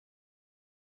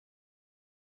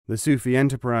 The Sufi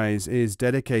enterprise is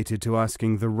dedicated to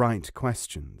asking the right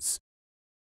questions.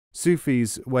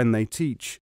 Sufis, when they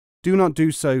teach, do not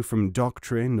do so from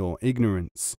doctrine or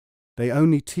ignorance. They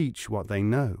only teach what they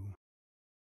know.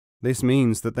 This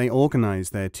means that they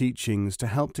organize their teachings to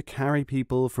help to carry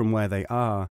people from where they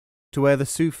are to where the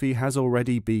Sufi has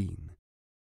already been.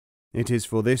 It is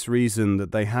for this reason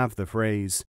that they have the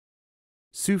phrase,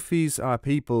 "Sufis are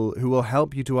people who will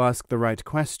help you to ask the right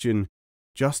question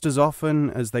just as often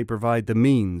as they provide the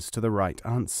means to the right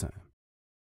answer."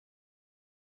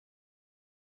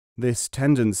 This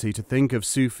tendency to think of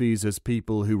Sufis as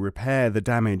people who repair the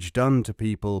damage done to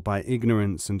people by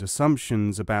ignorance and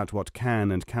assumptions about what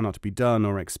can and cannot be done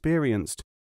or experienced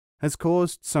has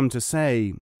caused some to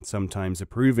say, sometimes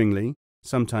approvingly,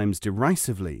 sometimes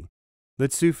derisively,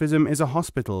 that Sufism is a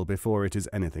hospital before it is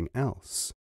anything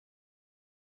else.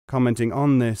 Commenting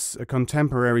on this, a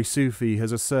contemporary Sufi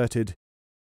has asserted,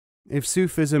 "If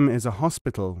Sufism is a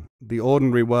hospital, the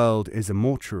ordinary world is a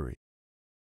mortuary."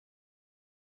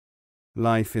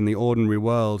 Life in the ordinary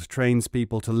world trains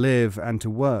people to live and to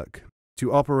work,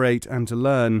 to operate and to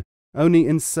learn, only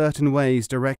in certain ways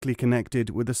directly connected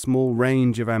with a small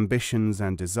range of ambitions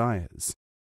and desires.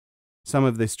 Some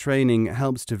of this training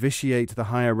helps to vitiate the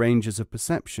higher ranges of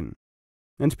perception,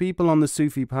 and people on the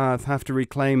Sufi path have to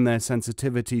reclaim their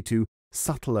sensitivity to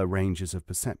subtler ranges of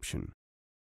perception.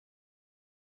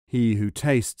 He who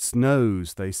tastes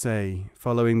knows, they say,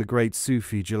 following the great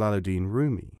Sufi Jalaluddin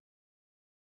Rumi.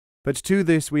 But to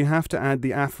this we have to add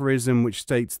the aphorism which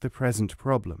states the present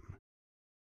problem.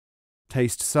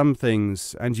 Taste some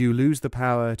things, and you lose the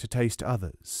power to taste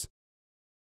others.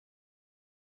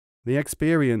 The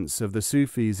experience of the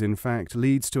Sufis, in fact,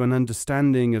 leads to an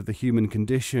understanding of the human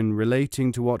condition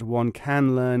relating to what one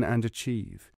can learn and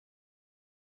achieve.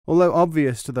 Although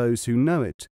obvious to those who know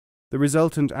it, the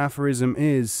resultant aphorism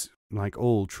is, like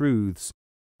all truths,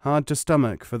 hard to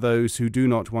stomach for those who do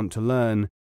not want to learn,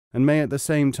 and may at the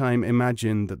same time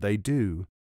imagine that they do.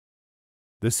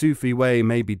 The Sufi way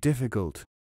may be difficult,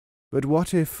 but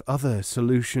what if other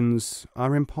solutions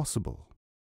are impossible?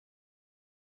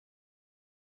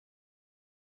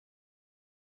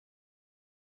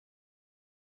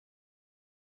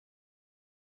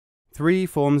 Three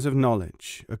Forms of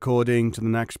Knowledge, according to the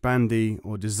Naqshbandi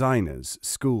or Designers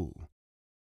School,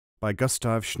 by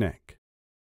Gustav Schneck.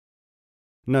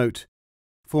 Note,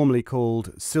 formerly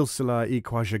called Silsila-i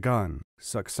Khwajagan,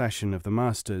 Succession of the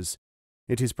Masters,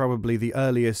 it is probably the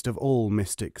earliest of all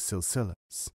mystic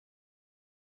silsilas.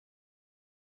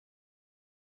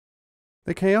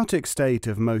 The chaotic state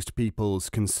of most people's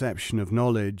conception of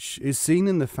knowledge is seen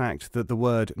in the fact that the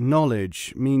word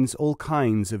knowledge means all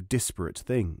kinds of disparate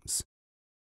things.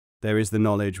 There is the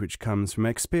knowledge which comes from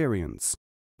experience,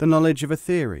 the knowledge of a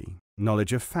theory,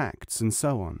 knowledge of facts, and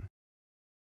so on.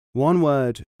 One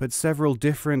word, but several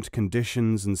different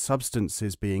conditions and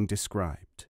substances being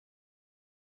described.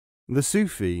 The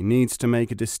Sufi needs to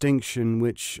make a distinction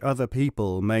which other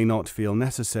people may not feel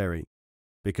necessary,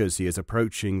 because he is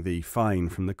approaching the fine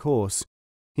from the coarse.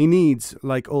 He needs,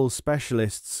 like all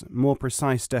specialists, more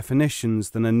precise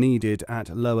definitions than are needed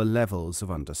at lower levels of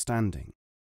understanding.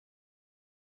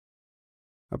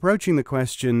 Approaching the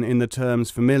question in the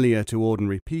terms familiar to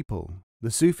ordinary people,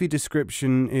 the Sufi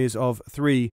description is of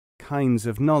 3 kinds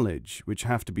of knowledge which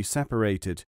have to be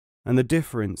separated, and the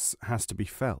difference has to be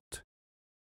felt.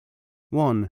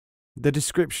 1. The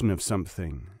description of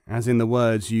something, as in the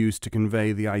words used to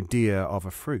convey the idea of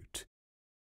a fruit.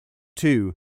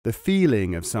 2. The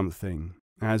feeling of something,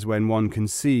 as when one can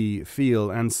see,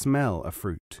 feel, and smell a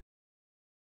fruit.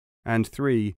 And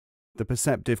 3. The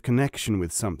perceptive connection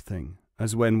with something,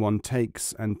 as when one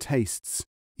takes and tastes,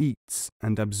 eats,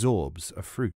 and absorbs a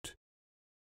fruit.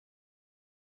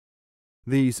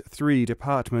 These 3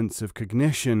 departments of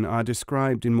cognition are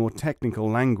described in more technical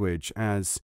language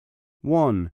as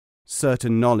 1.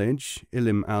 Certain knowledge,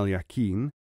 ilm al-yaqeen,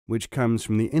 which comes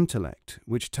from the intellect,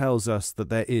 which tells us that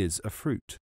there is a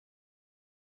fruit.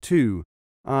 2.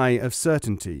 Eye of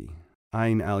certainty,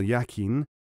 ayn al-yaqeen,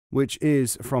 which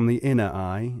is from the inner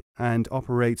eye and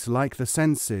operates like the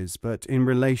senses but in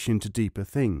relation to deeper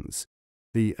things,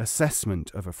 the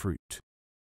assessment of a fruit.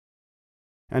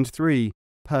 And 3.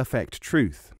 Perfect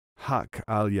truth, haq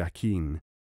al-yaqeen,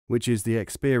 which is the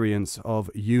experience of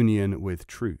union with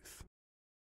truth.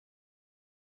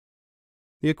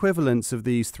 The equivalence of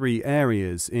these 3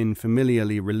 areas in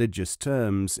familiarly religious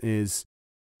terms is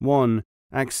 1.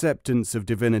 Acceptance of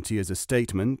divinity as a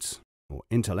statement, or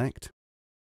intellect.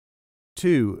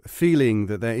 2. Feeling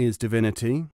that there is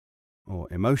divinity,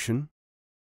 or emotion.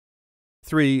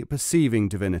 3. Perceiving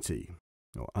divinity,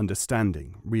 or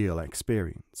understanding, real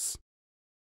experience.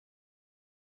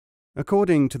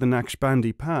 According to the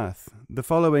Naqshbandi path, the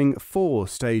following 4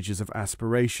 stages of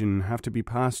aspiration have to be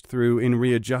passed through in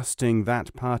readjusting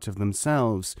that part of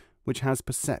themselves which has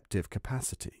perceptive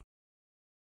capacity.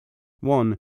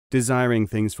 1. Desiring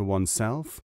things for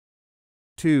oneself.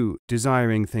 2.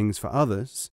 Desiring things for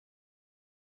others.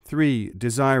 3.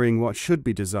 Desiring what should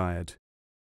be desired.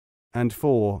 And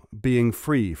 4. Being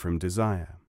free from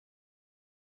desire.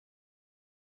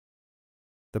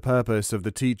 The purpose of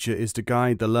the teacher is to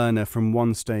guide the learner from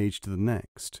one stage to the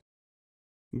next.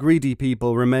 Greedy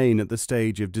people remain at the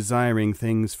stage of desiring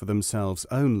things for themselves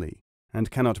only, and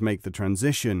cannot make the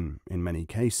transition, in many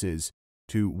cases,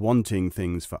 to wanting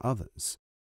things for others.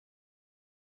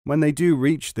 When they do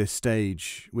reach this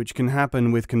stage, which can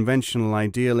happen with conventional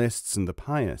idealists and the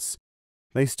pious,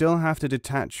 they still have to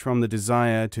detach from the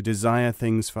desire to desire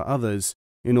things for others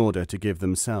in order to give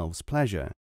themselves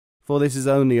pleasure, for this is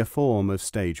only a form of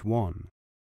stage 1.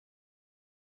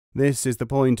 This is the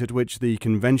point at which the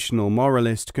conventional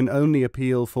moralist can only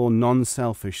appeal for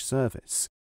non-selfish service.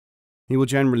 He will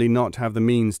generally not have the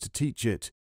means to teach it,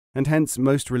 and hence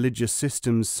most religious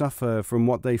systems suffer from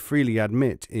what they freely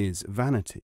admit is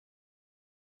vanity.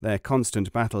 Their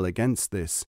constant battle against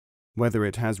this, whether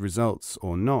it has results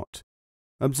or not,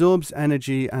 absorbs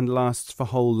energy and lasts for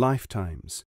whole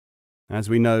lifetimes, as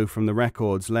we know from the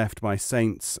records left by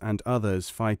saints and others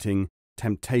fighting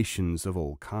temptations of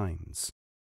all kinds.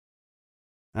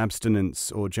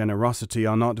 Abstinence or generosity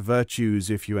are not virtues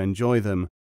if you enjoy them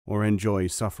or enjoy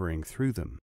suffering through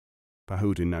them.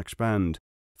 Bahuddin Naqshband,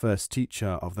 first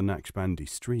teacher of the Naqshbandi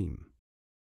stream.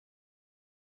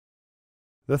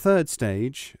 The 3rd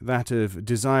stage, that of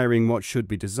desiring what should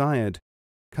be desired,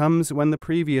 comes when the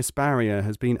previous barrier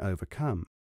has been overcome.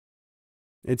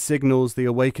 It signals the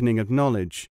awakening of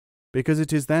knowledge, because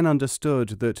it is then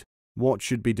understood that what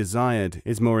should be desired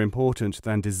is more important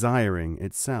than desiring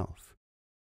itself.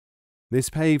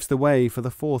 This paves the way for the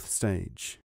 4th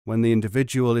stage, when the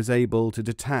individual is able to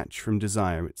detach from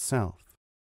desire itself.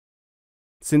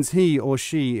 Since he or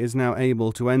she is now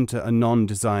able to enter a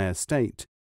non-desire state,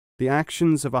 the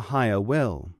actions of a higher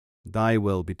will, thy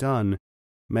will be done,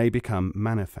 may become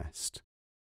manifest.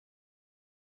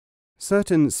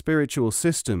 Certain spiritual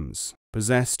systems,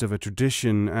 possessed of a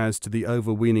tradition as to the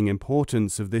overweening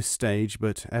importance of this stage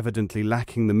but evidently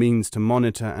lacking the means to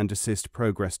monitor and assist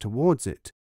progress towards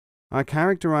it, are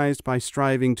characterized by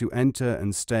striving to enter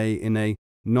and stay in a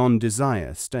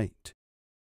non-desire state.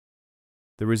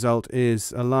 The result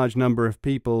is a large number of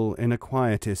people in a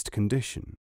quietist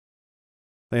condition.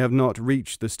 They have not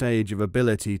reached the stage of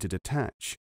ability to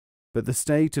detach, but the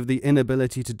state of the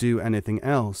inability to do anything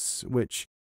else, which,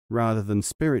 rather than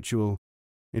spiritual,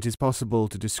 it is possible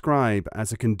to describe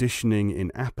as a conditioning in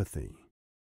apathy.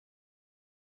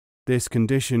 This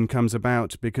condition comes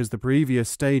about because the previous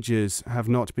stages have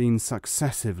not been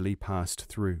successively passed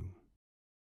through.